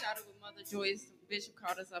Joyce? Shouted with Mother Joyce. Bishop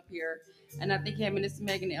called us up here. And I think him and Mr.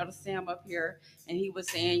 Megan and Elder Sam up here. And he was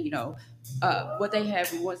saying, you know, what they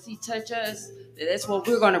have. And once he touch us, that's what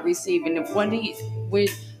we're going to receive. And when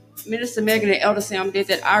Minister Megan and Elder Sam did,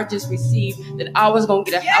 that I just received, that I was going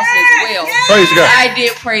to get a house as well. Praise God. I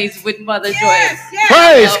did praise with Mother Joyce.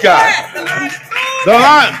 Praise God. The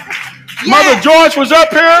line. Mother Joyce was up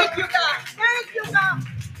here. Thank you, God. Thank you, God.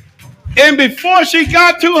 And before she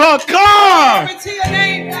got to her car, Glory to your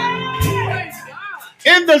name, God.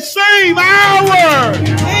 in the same hour,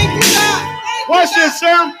 Thank you, God. Thank watch you, this,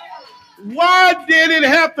 sir. Why did it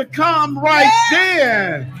have to come right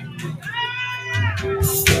then?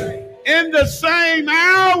 In the same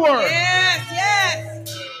hour. Yes,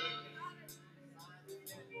 yes.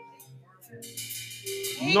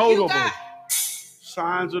 Thank Notable you, God.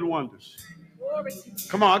 signs and wonders. Glory to you.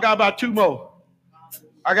 Come on, I got about two more.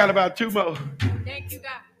 Thank you,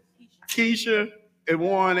 God. Keisha and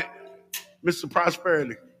Warren, Mr.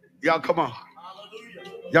 Prosperity. Y'all come on.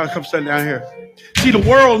 Y'all come stand down here. See, the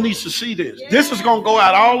world needs to see this. This is going to go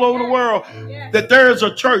out all over the world, that there is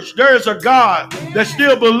a church, there is a God that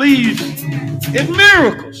still believes in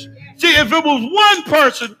miracles. See, if it was one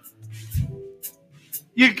person,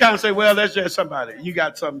 you can kind of say, well, that's just somebody. You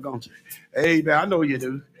got something going to say. Hey, man, I know you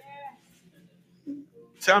do.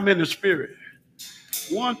 See, I'm in the spirit.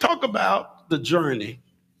 One, talk about the journey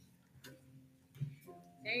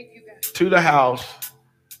to the house,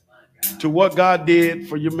 to what God did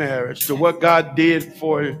for your marriage, to what God did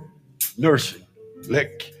for nursing.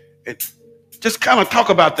 Just kind of talk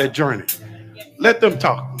about that journey. Let them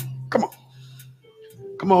talk. Come on.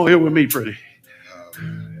 Come on here with me, pretty.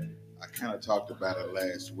 I kind of talked about it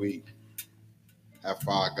last week, how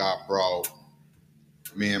far God brought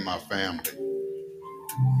me and my family.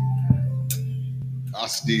 I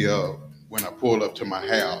still, when I pull up to my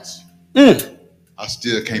house, I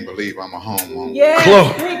still can't believe I'm a homeowner.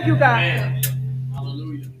 Yes, thank you, God.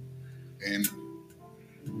 Hallelujah. And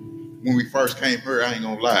when we first came here, I ain't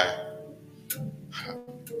gonna lie,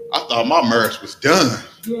 I thought my marriage was done.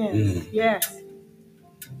 Yes, yes.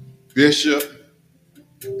 Bishop,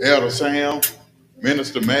 Elder Sam,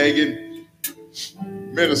 Minister Megan,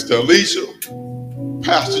 Minister Alicia,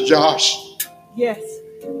 Pastor Josh, Yes,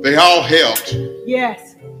 they all helped.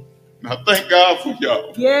 yes, And I thank God for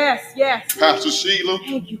y'all. yes, yes. Pastor Sheila,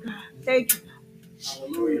 Thank you, God. Thank you.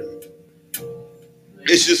 hallelujah.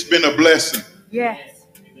 It's just been a blessing. Yes,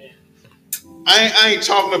 I ain't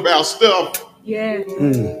talking about stuff yes.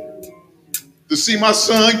 to see my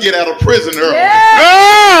son get out of prison early.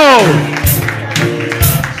 Oh!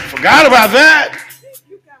 Forgot about that.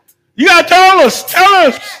 You got to tell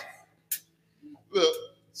us. Look,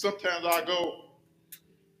 sometimes I go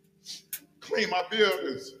clean my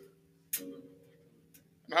buildings.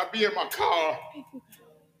 And I be in my car.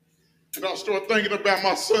 And I start thinking about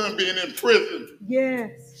my son being in prison.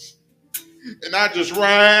 Yes, And I just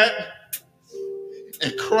ride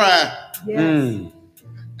and cry. yes,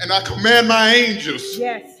 And I command my angels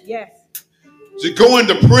yes, yes, to go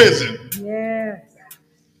into prison yes,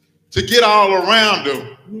 to get all around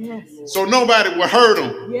him yes, so nobody will hurt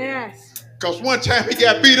him. yes, Because one time he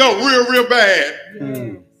got beat up real bad.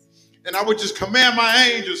 yes. And I would just command my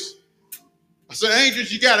angels. I said,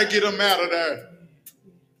 angels, you got to get him out of there.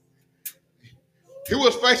 He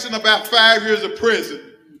was facing about 5 years of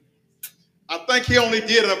prison. I think he only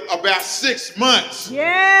did about 6 months.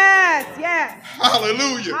 Yes, yes.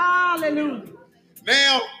 Hallelujah. Hallelujah.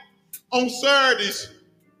 Now, on Saturdays,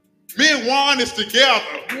 me and Juan is together.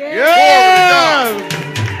 Yeah. Glory to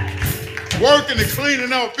God. Working and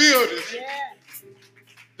cleaning up buildings.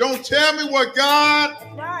 Don't tell me what God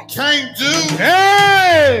can't do.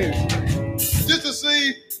 Hey! Just to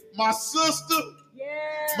see my sister,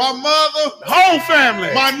 my mother, the whole family,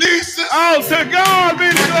 my nieces. Oh, to God be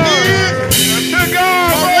the glory. To God.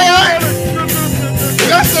 My wife.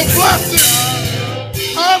 That's a blessing.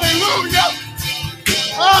 Hallelujah.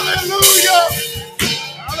 Hallelujah.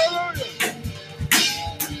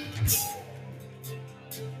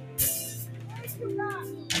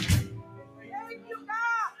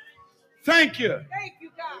 Thank you. Thank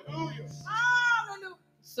you, God. Hallelujah.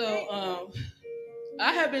 So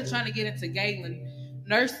I have been trying to get into Galen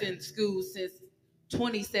nursing school since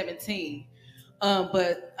 2017.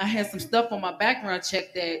 But I had some stuff on my background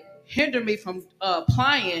check that hindered me from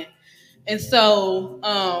applying. And so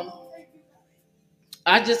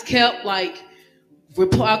I just kept like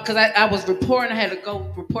report, because I was reporting, I had to go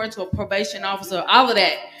report to a probation officer, all of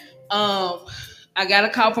that. I got a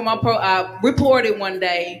call from I reported one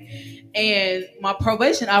day, and my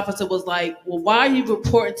probation officer was like, well, why are you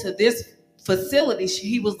reporting to this facility?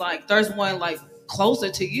 He was like, there's one like closer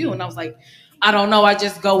to you. And I was like, I don't know. I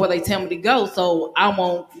just go where they tell me to go, so I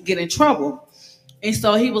won't get in trouble. And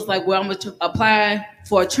so he was like, well, I'm going to apply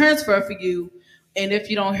for a transfer for you And if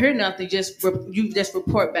you don't hear nothing, you just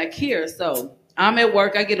report back here. So I'm at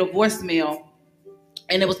work. I get a voicemail,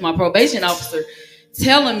 and it was my probation officer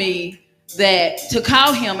telling me that to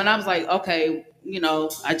call him. And I was like, okay,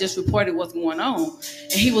 I just reported what's going on.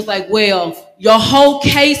 And he was like, well, your whole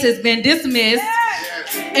case has been dismissed.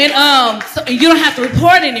 And so you don't have to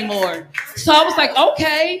report anymore. So I was like,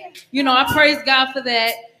 okay, I praise God for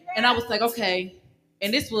that. And I was like, okay.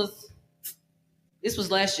 And this was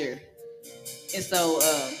last year. And so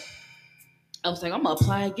I was like, I'm gonna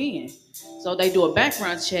apply again. So they do a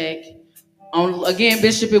background check. Again,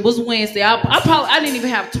 Bishop, it was Wednesday. I didn't even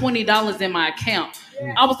have $20 in my account.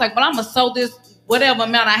 I was like, but I'm gonna sow this whatever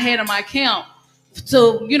amount I had in my account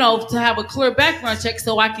to have a clear background check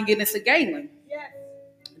so I can get into Galen.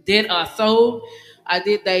 They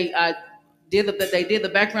did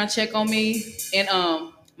the background check on me, and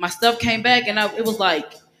my stuff came back, and it was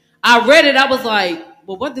like, I read it, I was like,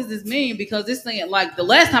 well, what does this mean? Because this thing, like the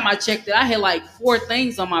last time I checked it, I had like 4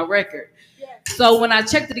 things on my record. So when I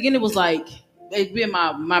checked it again, it was like, it'd been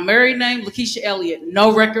my married name, Lakeisha Elliott,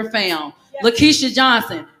 no record found. Lakeisha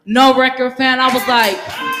Johnson, no record found. I was like,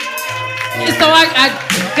 and so I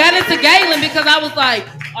got into Galen because I was like,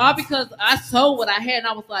 because I sold what I had, and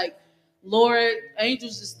I was like, Lord,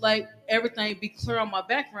 angels just like everything be clear on my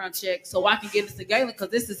background check so I can get into Galen, because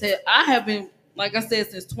this is it. I have been, like I said,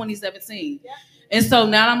 since 2017. And so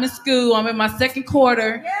now I'm in school. I'm in my second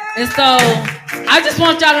quarter. And so I just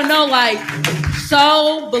want y'all to know, like,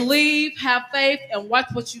 sow, believe, have faith, and watch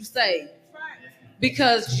what you say.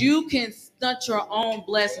 Because you can stunt your own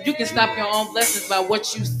blessings. You can stop your own blessings by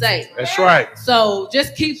what you say. That's right. So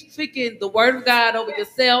just keep speaking the word of God over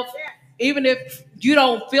yourself. Even if you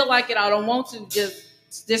don't feel like it or don't want to, just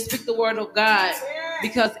speak the word of God,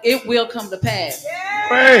 because it will come to pass.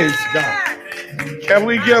 Praise God. Can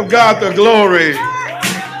we give God the glory?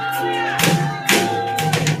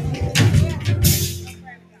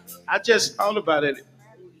 I just thought about it.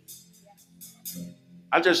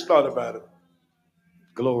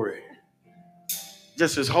 Glory.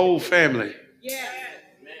 Just his whole family.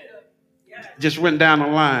 Just went down the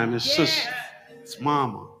line. His sister, his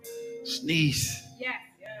mama, his niece,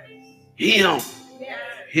 him,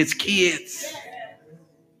 his kids.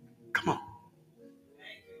 Come on.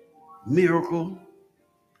 Miracle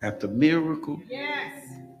after miracle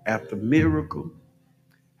after miracle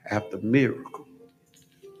after miracle.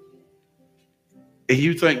 And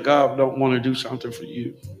you think God don't want to do something for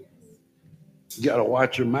you? You got to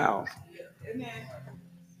watch your mouth.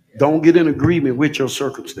 Don't get in agreement with your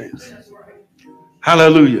circumstance.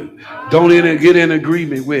 Hallelujah. Don't get in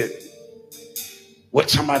agreement with what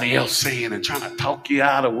somebody else saying and trying to talk you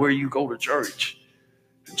out of where you go to church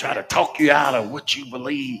and try to talk you out of what you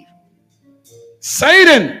believe.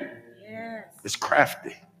 Satan is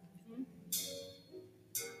crafty.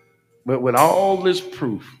 But with all this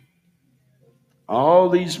proof, all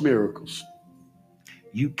these miracles,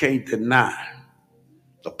 you can't deny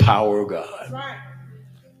the power of God.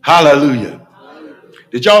 Hallelujah.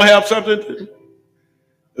 Did y'all have something?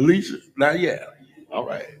 Elisa? Not yet. All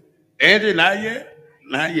right. Angie? Not yet?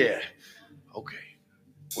 Not yet. Okay.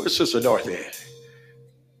 Where's Sister Dorothy at?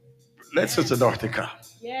 Let Sister Dorothy come.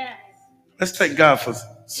 Yes. Let's thank God for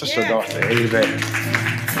Sister Dorothy. Amen.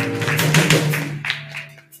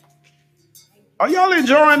 Are y'all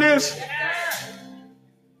enjoying this?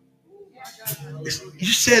 You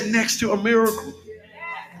said next to a miracle.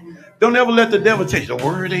 Don't ever let the devil tell you the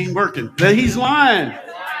word ain't working. He's lying.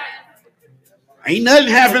 Ain't nothing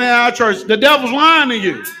happening in our church. The devil's lying to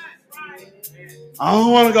you. I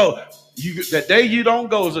don't want to go. That day you don't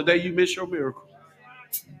go is the day you miss your miracle.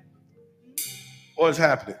 What's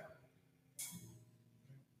happening?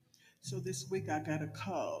 So this week I got a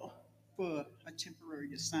call for a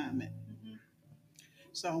temporary assignment.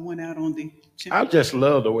 So I went out on the I just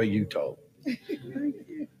love the way you talk.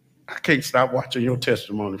 I can't stop watching your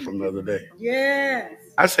testimony from the other day. Yes.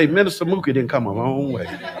 I say Minister Mookie didn't come a long way.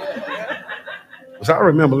 Because I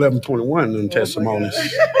remember 1121 in testimonies.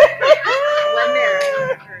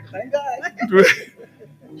 Thank God.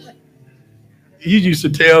 You used to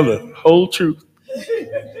tell the whole truth.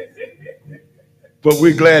 But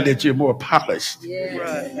we're glad that you're more polished. Yeah.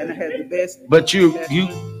 Right. And I had the best. But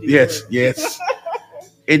yes.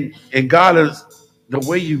 And God is, the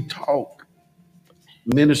way you talk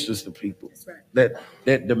ministers to people. Right.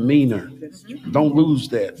 That demeanor. Don't lose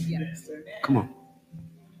that. Yes, come on.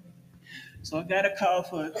 So I got a call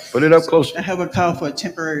for. Put it up closer. I have a call for a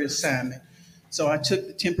temporary assignment. So I took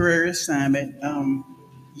the temporary assignment.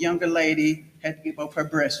 Younger lady, had to get both her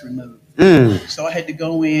breasts removed. Mm. So I had to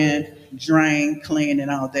go in, drain, clean,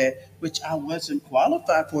 and all that, which I wasn't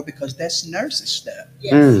qualified for because that's nurses stuff.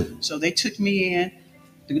 Yes. Mm. So they took me in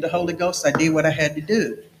through the Holy Ghost. I did what I had to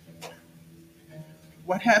do.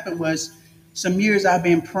 What happened was, some years I've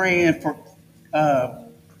been praying for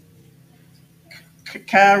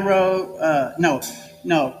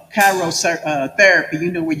therapy.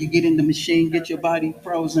 You know, where you get in the machine, get your body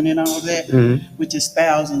frozen and all that, which is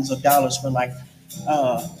thousands of dollars for like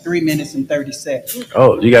 3 minutes and 30 seconds.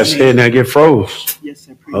 Oh, you got to stay in there and get froze. Yes,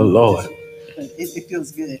 sir. Oh, Lord. It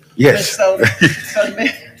feels good. Yes. But so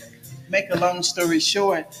to make a long story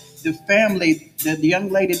short, the family, the young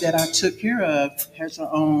lady that I took care of has her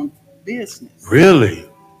own business. Really?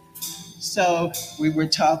 So we were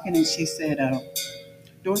talking and she said,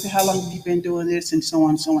 Dorothy, how long have you been doing this? And so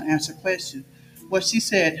on, answer questions. Well, she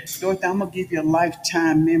said, Dorothy, I'm going to give you a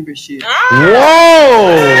lifetime membership.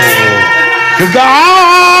 Whoa! To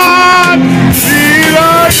God be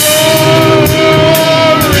the glory.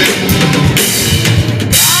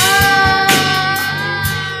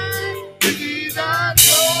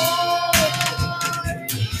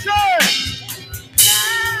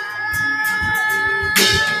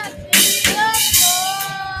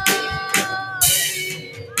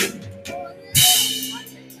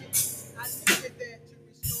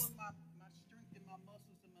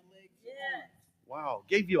 Wow,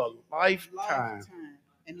 gave you a lifetime.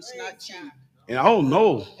 And it's not cheap. And I don't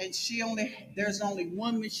know. And there's only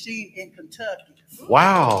one machine in Kentucky.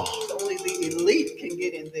 Wow. So only the elite can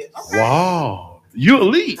get in this. Wow. You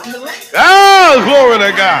elite. Oh, glory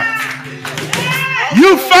to God.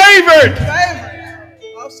 You favored.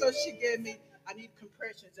 Also, she gave me, I need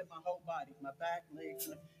compressions in my whole body, my back, legs.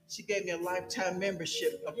 She gave me a lifetime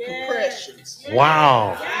membership of compressions.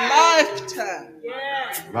 Wow. Lifetime.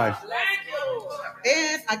 Life.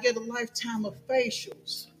 And I get a lifetime of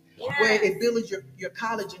facials. Where it builds your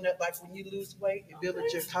collagen up, like when you lose weight, it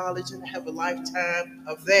builds your collagen. I have a lifetime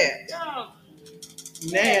of that.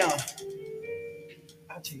 Now,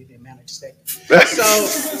 I'll tell you the amount in a second.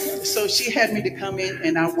 So she had me to come in,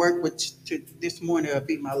 and I worked this morning. It'll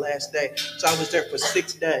be my last day. So I was there for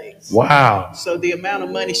 6 days. Wow. So the amount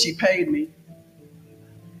of money she paid me.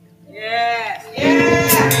 Yeah.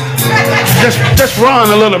 Just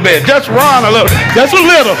run a little bit. Just run a little. Just a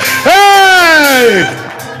little. Hey!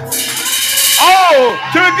 Oh,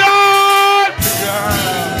 to God!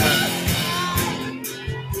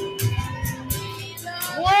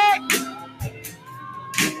 What?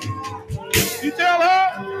 You tell her?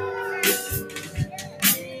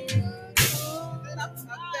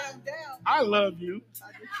 I love you.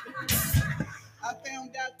 I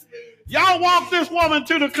found out. Y'all walk this woman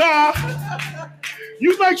to the car.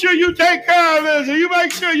 You make sure you take care of this, and you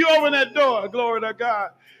make sure you open that door. Glory to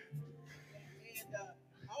God.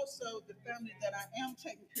 And also the family that I am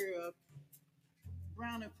taking care of,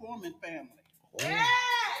 Brown and Foreman family. Yeah.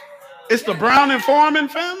 It's the Brown and Foreman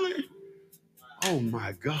family? Oh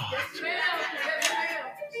my God.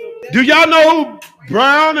 Do y'all know who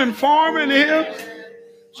Brown and Foreman is?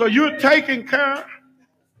 So you're taking care.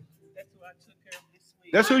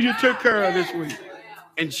 That's who you took care of this week.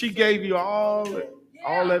 And she gave you all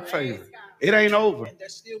that favor. It ain't over. And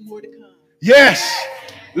there's still more to come. Yes.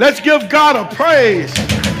 Let's give God a praise.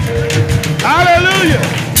 Hallelujah.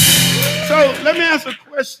 So let me ask a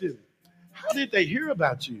question. How did they hear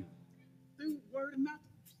about you? Through word of mouth.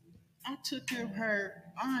 I took care of her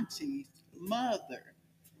auntie's mother.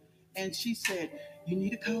 And she said, you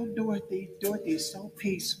need to call Dorothy. Dorothy is so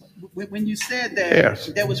peaceful. When you said that, yes,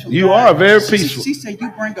 that was from you God. are very peaceful. She said, you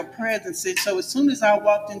bring a presence. So as soon as I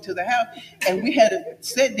walked into the house and we had to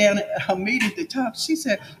sit down at a meeting to talk, she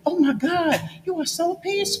said, oh my God, you are so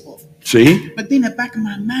peaceful. See? But then in the back of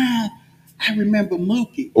my mind, I remember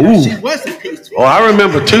Mookie. Ooh. She wasn't peaceful. Oh, I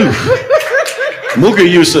remember too. Mookie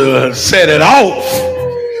used to set it off.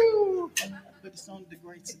 But it's only the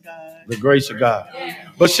grace of God. The grace of God.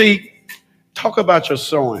 But see, talk about your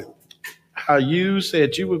sowing. How you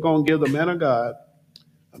said you were going to give the man of God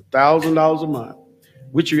 $1,000 a month,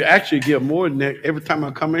 which you actually give more than that. Every time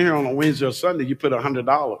I come in here on a Wednesday or Sunday, you put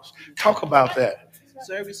 $100. Talk about that.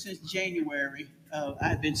 So ever since January,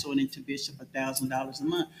 I've been sowing into Bishop $1,000 a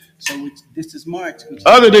month. So this is March.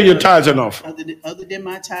 Other than your tithes and offering. Other than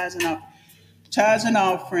my tithes and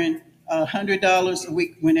offering, $100 a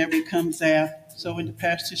week whenever it comes out. So into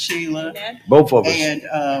Pastor Sheila. Both of us. And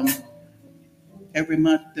every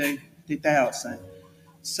month the 1,000.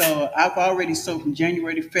 So I've already sold from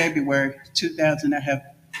January to February 2,000. I have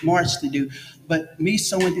March to do. But me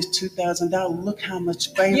sowing this $2,000, look how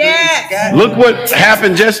much favor it's got. Look what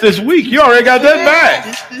happened just this week. You already got that back.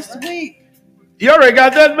 Just this week. You already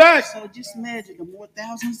got that back. So just imagine, the more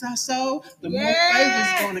thousands I sold, the more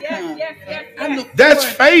favor's going to come. I look That's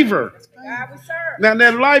forward- favor. God we serve. Now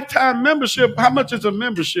that lifetime membership, how much is a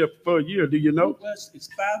membership for a year? Do you know? Well, it's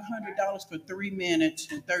 $500 for 3 minutes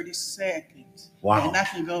and 30 seconds. Wow. And I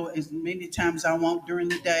can go as many times I want during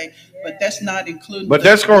the day, but that's not including. But the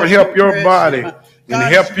that's going to help your pressure. body and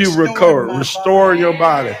God help is you restoring recover, my restore body. your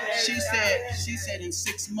body. She said in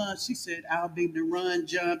 6 months, she said, I'll be able to run,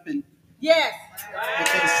 jump, and Yes.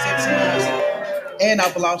 within 6 months. And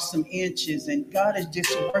I've lost some inches, and God is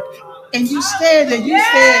just working. And you said that,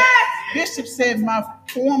 said, Bishop said my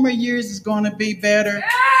former years is going to be better.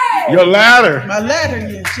 Your latter. My latter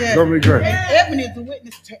years, yeah. Gonna be great. And Ebony is a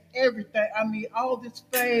witness to everything. I mean, all this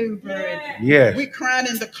favor. And Yes. we crying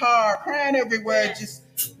in the car, crying everywhere,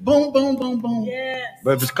 just boom, boom, boom, boom.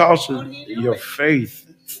 But if it's because of your faith,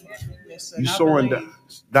 Yes, sir. you I sowing believe.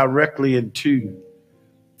 directly into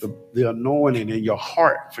the anointing in your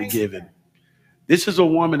heart for giving. This is a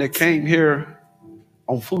woman that came here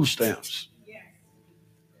on food stamps.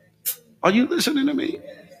 Are you listening to me?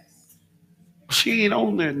 She ain't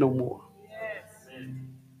on there no more.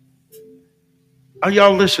 Are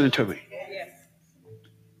y'all listening to me?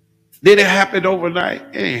 Did it happen overnight?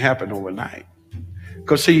 It ain't happen overnight.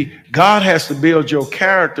 Because see, God has to build your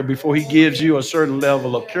character before he gives you a certain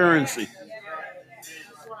level of currency.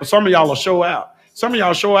 But some of y'all will show out. Some of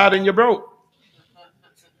y'all show out and you're broke.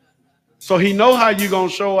 So he know how you going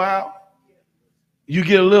to show out. You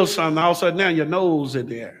get a little something, all of a sudden now your nose in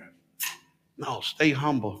there. No, stay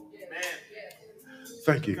humble.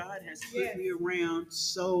 Thank you. God has put me around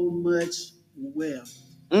so much wealth.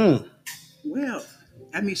 Wealth.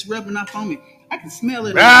 I mean, it's rubbing off on me. I can smell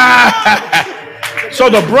it. So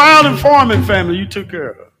the Brown and Foreman family you took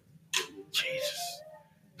care of. Jesus.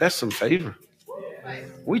 That's some favor.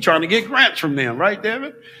 We trying to get grants from them, right,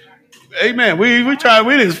 David? Amen. We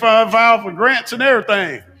didn't file for grants and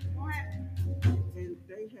everything.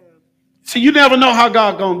 See, you never know how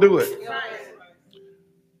God gonna do it.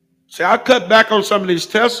 See, I cut back on some of these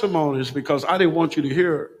testimonies because I didn't want you to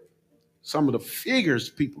hear some of the figures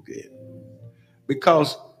people get.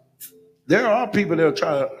 Because there are people that'll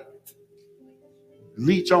try to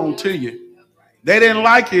leech on to you. They didn't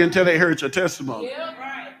like you until they heard your testimony.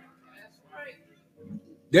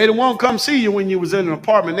 They didn't want to come see you when you was in an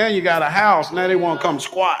apartment. Now you got a house. Now they want to come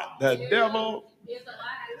squat. The devil.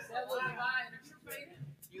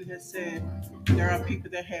 You have said there are people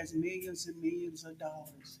that has millions and millions of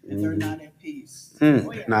dollars and they're not at peace.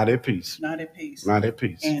 Not at peace. Not at peace. Not at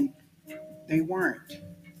peace. And they weren't.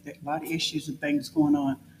 There are a lot of issues and things going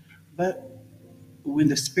on. But when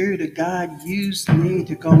the Spirit of God used me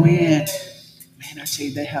to go in, man, I tell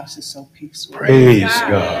you, that house is so peaceful. Praise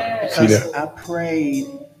God. See Because that? I prayed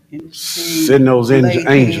and Send those laid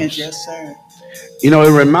angels. hands, yes, sir. You know,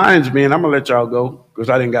 it reminds me, and I'm going to let y'all go because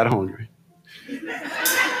I didn't got hungry.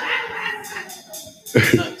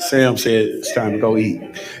 Sam said it's time to go eat.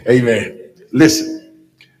 Amen. Listen,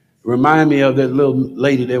 remind me of that little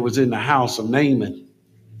lady that was in the house of Naaman,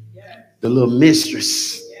 the little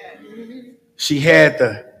mistress. She had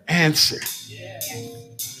the answer.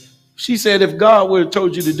 She said, if God would have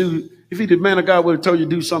told you to do, if the man of God would have told you to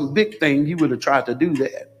do some big thing, you would have tried to do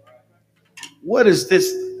that. What is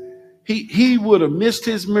this? He would have missed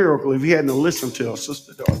his miracle if he hadn't listened to our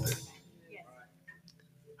sister Dorothy.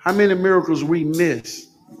 How many miracles we miss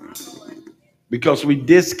because we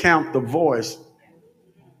discount the voice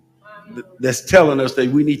that's telling us that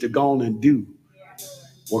we need to go on and do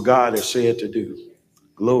what God has said to do.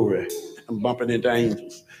 Glory. I'm bumping into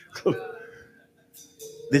angels.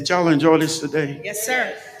 Did y'all enjoy this today? Yes,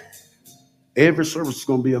 sir. Every service is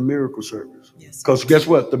going to be a miracle service. Because guess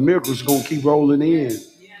what? The miracles are going to keep rolling in.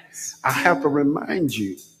 I have to remind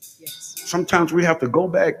you. Sometimes we have to go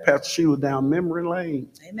back, Pastor Sheila, down memory lane.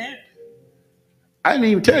 Amen. I didn't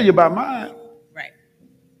even tell you about mine. Right.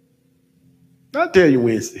 I'll tell you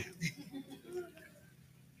Wednesday.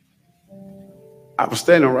 I was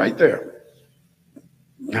standing right there.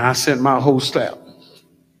 And I sent my host out.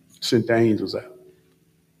 Sent the angels out.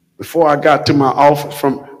 Before I got to my office,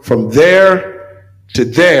 from there to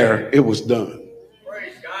there, it was done.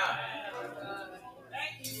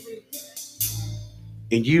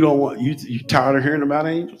 And you don't want, you tired of hearing about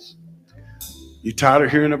angels? You tired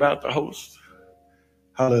of hearing about the host?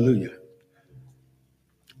 Hallelujah.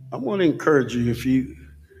 I want to encourage you,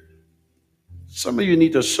 some of you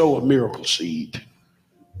need to sow a miracle seed.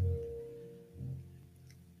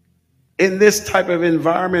 In this type of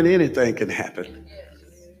environment, anything can happen.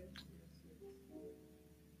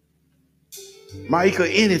 Micah,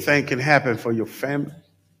 anything can happen for your family.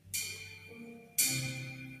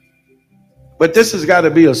 But this has got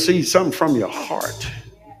to be a seed, something from your heart.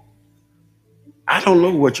 I don't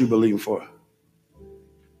know what you believe for.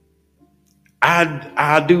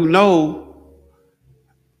 I do know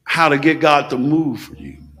how to get God to move for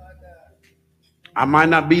you. I might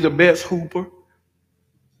not be the best hooper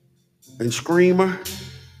and screamer,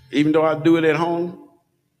 even though I do it at home.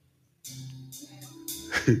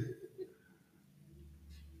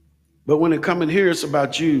 But when it comes in here, it's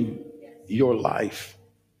about you, your life.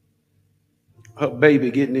 Her baby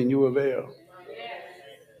getting in your veil.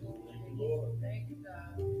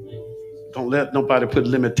 Don't let nobody put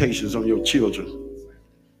limitations on your children.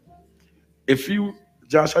 If you,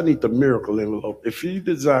 Josh, I need the miracle envelope. If you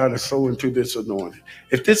desire to sow into this anointing,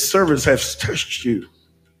 if this service has touched you,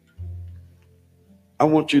 I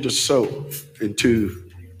want you to sow into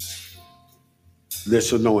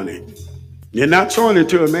this anointing. You're not sowing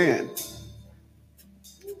into a man.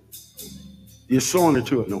 You're sowing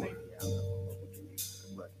into an anointing.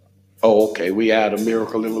 Oh, okay. We add a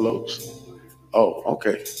miracle envelopes. Oh,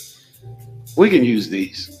 okay. We can use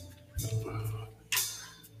these.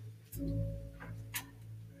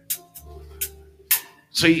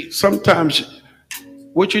 See, sometimes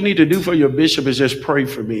what you need to do for your bishop is just pray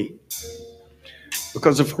for me.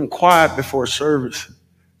 Because if I'm quiet before service,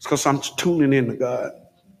 it's because I'm tuning in to God.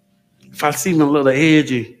 If I seem a little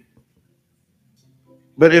edgy.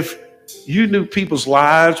 But if you knew people's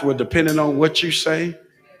lives were depending on what you say,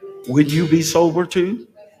 would you be sober too?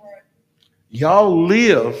 Y'all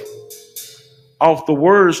live off the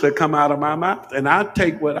words that come out of my mouth. And I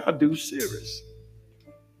take what I do serious.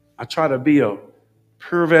 I try to be a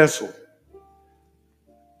pure vessel.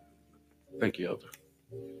 Thank you, Elder.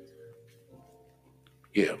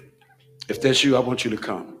 Yeah. If that's you, I want you to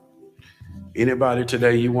come. Anybody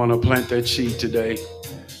today, you want to plant that seed today?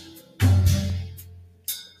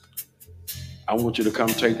 I want you to come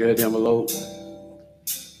take that envelope.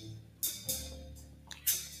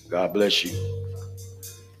 God bless you.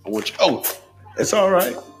 I want you. Oh, it's all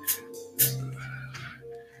right.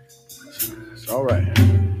 It's all right.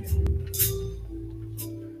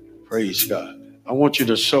 Praise God. I want you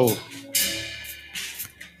to sow.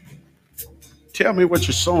 Tell me what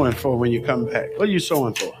you're sowing for when you come back. What are you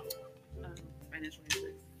sowing for? Financial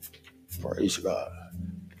increase. Praise God.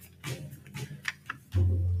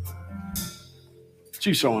 What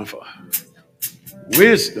you sowing for?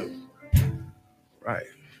 Wisdom. Right.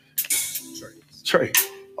 Trey.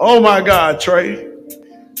 Oh my God, Trey.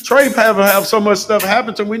 Trey have so much stuff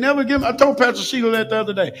happen to him. We never give him. I told Pastor Sheila that the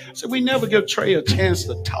other day. I said, we never give Trey a chance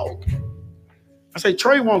to talk. I say,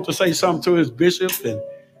 Trey wants to say something to his bishop and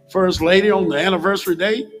first lady on the anniversary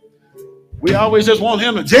day. We always just want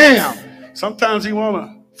him to jam. Sometimes he want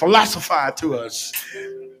to philosophize to us.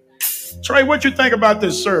 Trey, what you think about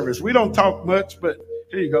this service? We don't talk much, but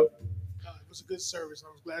here you go. It was a good service.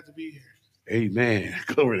 I was glad to be here. Amen.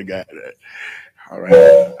 Glory to God. All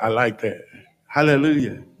right. I like that.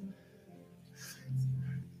 Hallelujah.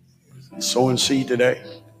 Sowing seed today.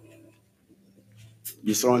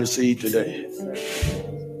 You're sowing a seed today.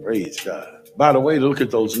 Praise God. By the way, look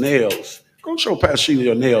at those nails. Go show Pastor Sheila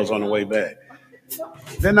your nails on the way back.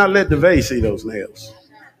 Then I let DeVay see those nails.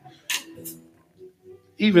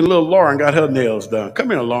 Even little Lauren got her nails done. Come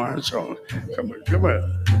here, Lauren. Show her. Come here. Come here.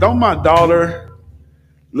 Don't my daughter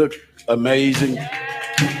look amazing?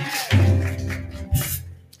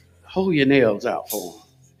 Hold your nails out for her.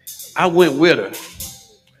 I went with her.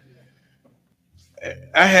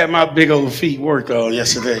 I had my big old feet worked on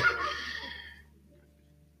yesterday.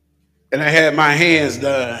 And I had my hands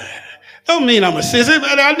done. Don't mean I'm a sissy,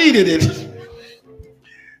 but I needed it.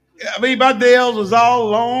 I mean, my nails was all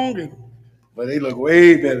long, but they look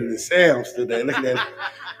way better than Sam's today. Look at that.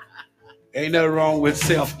 Ain't nothing wrong with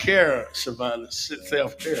self-care, Savannah.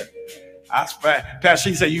 Self-care. Pastor,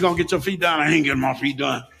 she said, you going to get your feet done? I ain't getting my feet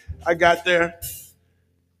done. I got there.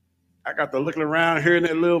 I got to looking around, hearing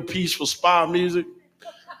that little peaceful spa music.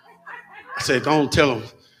 I said, don't tell them.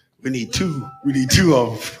 We need two. We need two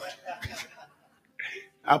of them.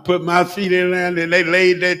 I put my feet in there, and then they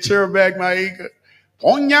laid that chair back my ankle.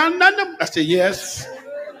 I said, yes.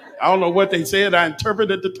 I don't know what they said. I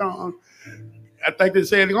interpreted the tongue. I think they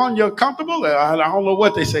said, "On, you're comfortable?" I don't know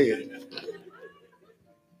what they said.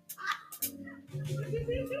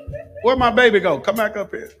 Where'd my baby go? Come back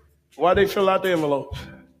up here. Why they fill out the envelope?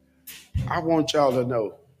 I want y'all to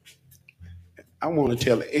know. I want to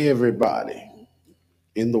tell everybody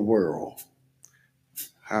in the world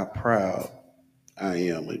how proud I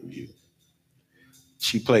am of you.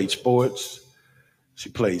 She played sports. She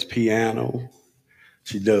plays piano.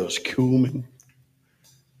 She does cumin.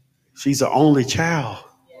 She's the only child.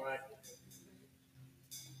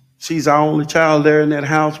 She's our only child there in that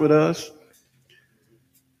house with us.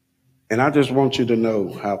 And I just want you to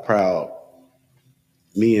know how proud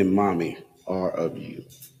me and mommy are of you.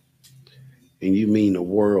 And you mean the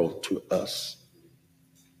world to us.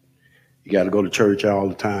 You got to go to church all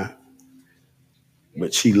the time.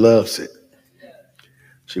 But she loves it.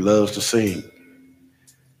 She loves to sing.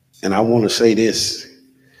 And I want to say this,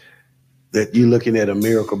 that you're looking at a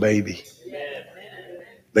miracle baby.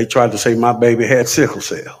 They tried to say my baby had sickle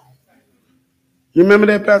cell. You remember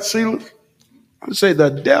that, Pastor Sheila? I say the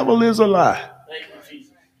devil is a lie.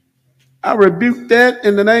 I rebuke that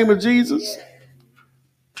in the name of Jesus.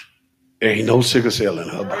 There ain't no sickle cell in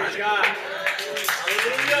her body.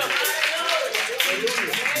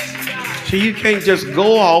 See, you can't just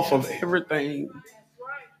go off of everything.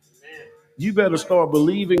 You better start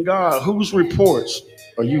believing God. Whose reports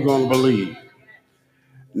are you going to believe?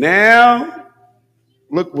 Now,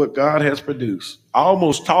 look what God has produced.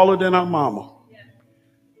 Almost taller than her mama.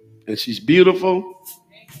 And she's beautiful.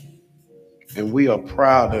 And we are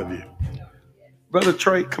proud of you. Brother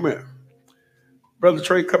Trey, come here. Brother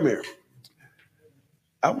Trey, come here.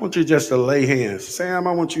 I want you just to lay hands. Sam,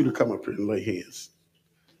 I want you to come up here and lay hands.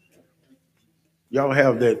 Y'all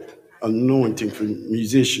have that anointing for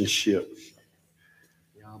musicianship.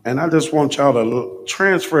 And I just want y'all to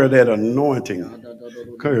transfer that anointing.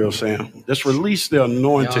 Come here, Sam. Just release the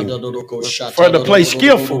anointing for the play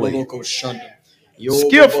skillfully.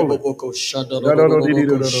 Skillfully.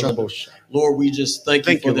 Lord, we just thank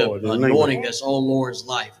you for the anointing that's on Lauren's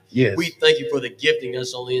life. Yes. We thank you for the gifting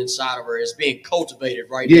that's on the inside of her. It's being cultivated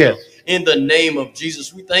right Yes. now. In the name of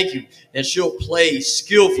Jesus, we thank you that she'll play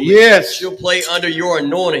skillfully. Yes. She'll play under your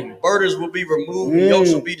anointing. Burdens will be removed.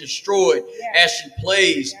 Yokes will be destroyed as she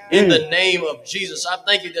plays in the name of Jesus. I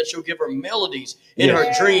thank you that you'll give her melodies in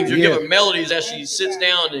her dreams. You'll give her melodies as she sits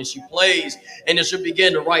down and she plays, and then she'll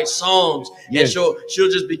begin to write songs, and she'll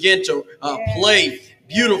just begin to play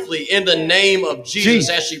beautifully in the name of Jesus.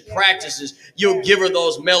 As she practices, you'll give her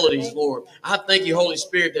those melodies, Lord. I thank you, Holy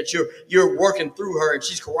Spirit, that you're working through her and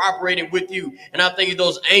she's cooperating with you. And I thank you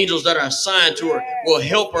those angels that are assigned to her will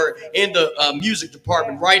help her in the music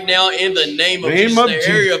department right now in the name of Jesus. In the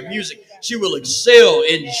area of music, she will excel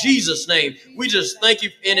in Jesus' name. We just thank you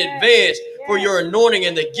in advance for your anointing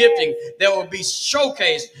and the gifting that will be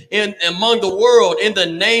showcased among the world. In the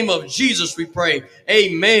name of Jesus, we pray.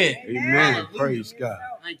 Amen. Amen. Praise God.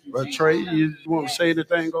 Brother Trey, you want to say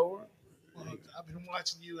anything over? I've been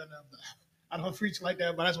watching you, and I don't preach like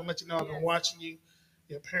that, but I just want to let you know I've been watching you.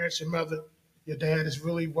 Your parents, your mother, your dad is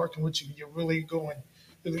really working with you. You're really going,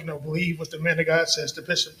 believe what the man of God says, the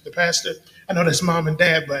bishop, the pastor. I know that's mom and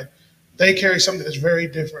dad, but they carry something that's very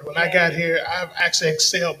different. When I got here, I've actually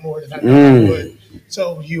excelled more than I thought I would.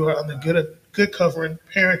 So you are under good covering,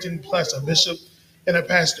 parenting, plus a bishop and a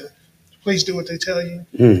pastor. Please do what they tell you.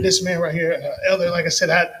 This man right here, Elder, like I said,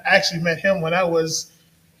 I actually met him when I was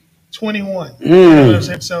 21. You know what I'm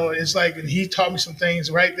saying? So it's like he taught me some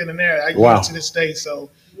things right then and there. I use to this day.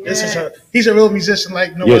 So he's a real musician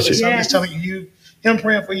like no other. So I'm just telling you, him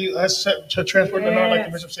praying for you, us to transport the Lord, like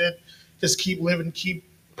the bishop said. Just keep living, keep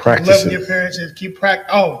practicing. Loving your parents, and keep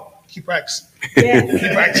practicing. Keep practicing.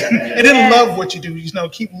 Keep practicing. And then love what you do.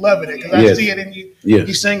 Keep loving it. Because I see it in you.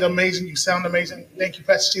 You sing amazing. You sound amazing. Thank you,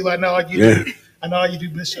 Pastor Sheila. I know all you do. I know all you do,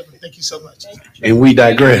 Bishop. Thank you so much. And we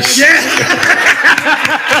digress. That's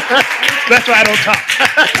why I don't talk.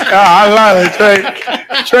 I love it, Trey.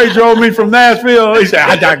 Trey drove me from Nashville. He said,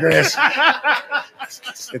 I digress. I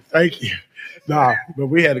said, thank you. Nah, but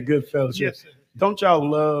we had a good fellowship. Yes, don't y'all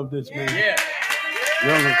love this man? He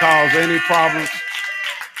doesn't cause any problems.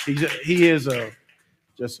 He is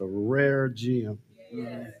just a rare gem.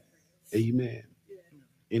 Amen.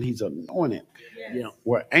 And he's anointed.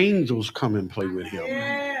 Where angels come and play with him.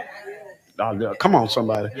 Come on,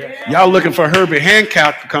 somebody. Y'all looking for Herbie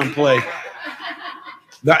Hancock to come play.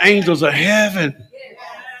 The angels of heaven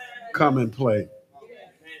come and play.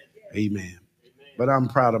 Amen. But I'm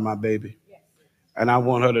proud of my baby. And I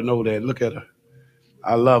want her to know that. Look at her.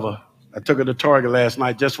 I love her. I took her to Target last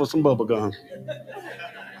night just for some bubble gum.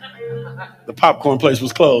 The popcorn place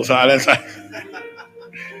was closed.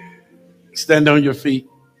 Stand on your feet.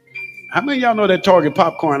 How many of y'all know that Target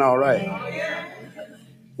popcorn all right?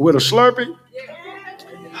 With a Slurpee?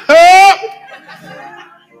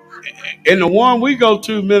 And the one we go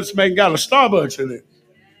to, Miss Megan, got a Starbucks in it.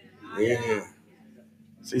 Yeah.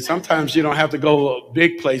 See, sometimes you don't have to go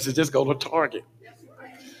big places. Just go to Target.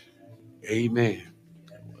 Amen.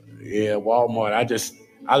 Yeah, Walmart.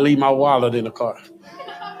 I leave my wallet in the car.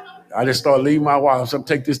 I just start leaving my wallet. So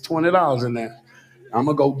take this $20 in there. I'm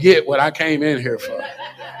going to go get what I came in here for.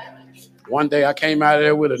 One day I came out of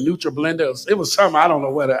there with a NutriBlender. It was something, I don't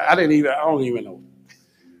know whether, I don't even know.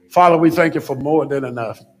 Father, we thank you for more than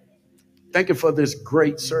enough. Thank you for this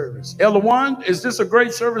great service. Elder One, is this a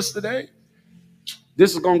great service today?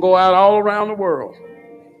 This is going to go out all around the world.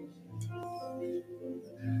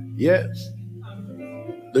 Yes.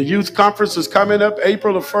 The youth conference is coming up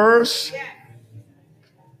April the 1st.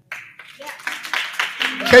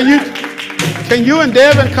 Can you and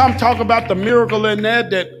Devin come talk about the miracle in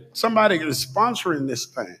that somebody is sponsoring this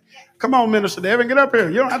thing? Come on, Minister Devin, get up here.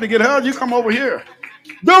 You don't have to get her. You come over here.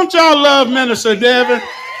 Don't y'all love Minister Devin?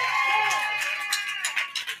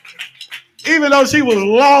 Even though she was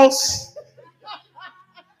lost.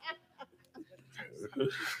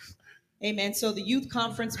 Amen. So the youth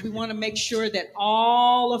conference, we want to make sure that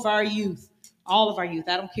all of our youth, I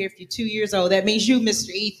don't care if you're 2 years old. That means you, Mr.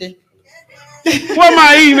 Ethan. What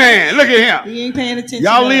my E-man? Look at him. He ain't paying attention.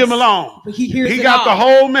 Y'all leave him alone. But he got the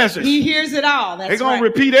whole message. He hears it all. That's They're going to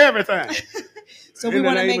right. repeat everything. So we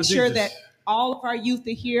want to make sure that all of our youth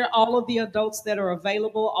are here, all of the adults that are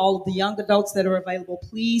available, all of the young adults that are available,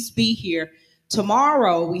 please be here.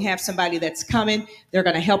 Tomorrow, we have somebody that's coming. They're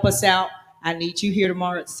going to help us out. I need you here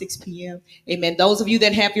tomorrow at 6 p.m. Amen. Those of you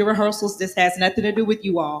that have your rehearsals, this has nothing to do with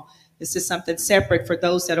you all. This is something separate for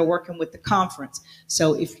those that are working with the conference.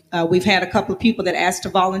 So if we've had a couple of people that asked to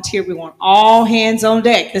volunteer, we want all hands on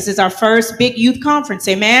deck. This is our first big youth conference.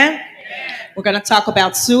 Amen. We're going to talk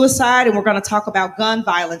about suicide and we're going to talk about gun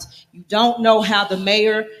violence. You don't know how the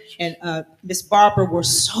mayor and Miss Barbara were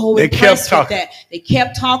so impressed with that. They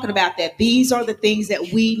kept talking about that. These are the things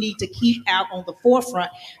that we need to keep out on the forefront,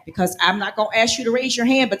 because I'm not going to ask you to raise your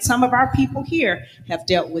hand, but some of our people here have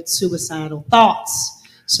dealt with suicidal thoughts.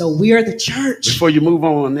 So we are the church. Before you move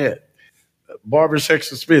on that, Barbara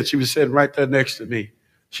Sexton Smith, she was sitting right there next to me.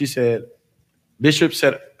 She said, Bishop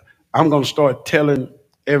said, I'm going to start telling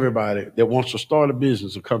everybody that wants to start a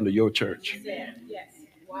business to come to your church.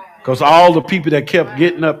 Because all the people that kept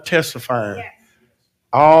getting up testifying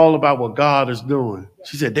all about what God is doing,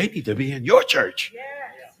 she said, they need to be in your church.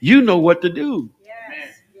 You know what to do.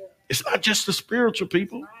 It's not just the spiritual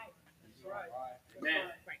people.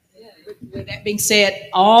 With that being said,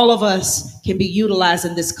 all of us can be utilized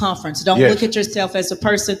in this conference. Don't look at yourself as a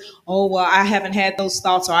person, oh, well, I haven't had those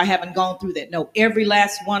thoughts or I haven't gone through that. No, every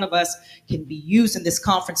last one of us can be used in this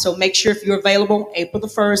conference. So make sure if you're available, April the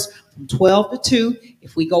 1st from 12 to 2.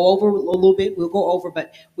 If we go over a little bit, we'll go over,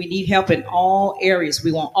 but we need help in all areas.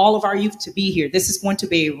 We want all of our youth to be here. This is going to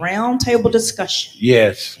be a roundtable discussion.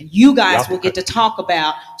 Yes. And you guys will get to talk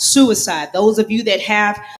about suicide. Those of you that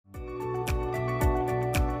have.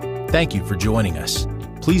 Thank you for joining us.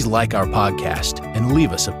 Please like our podcast and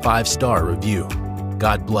leave us a 5-star review.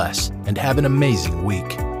 God bless and have an amazing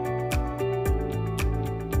week.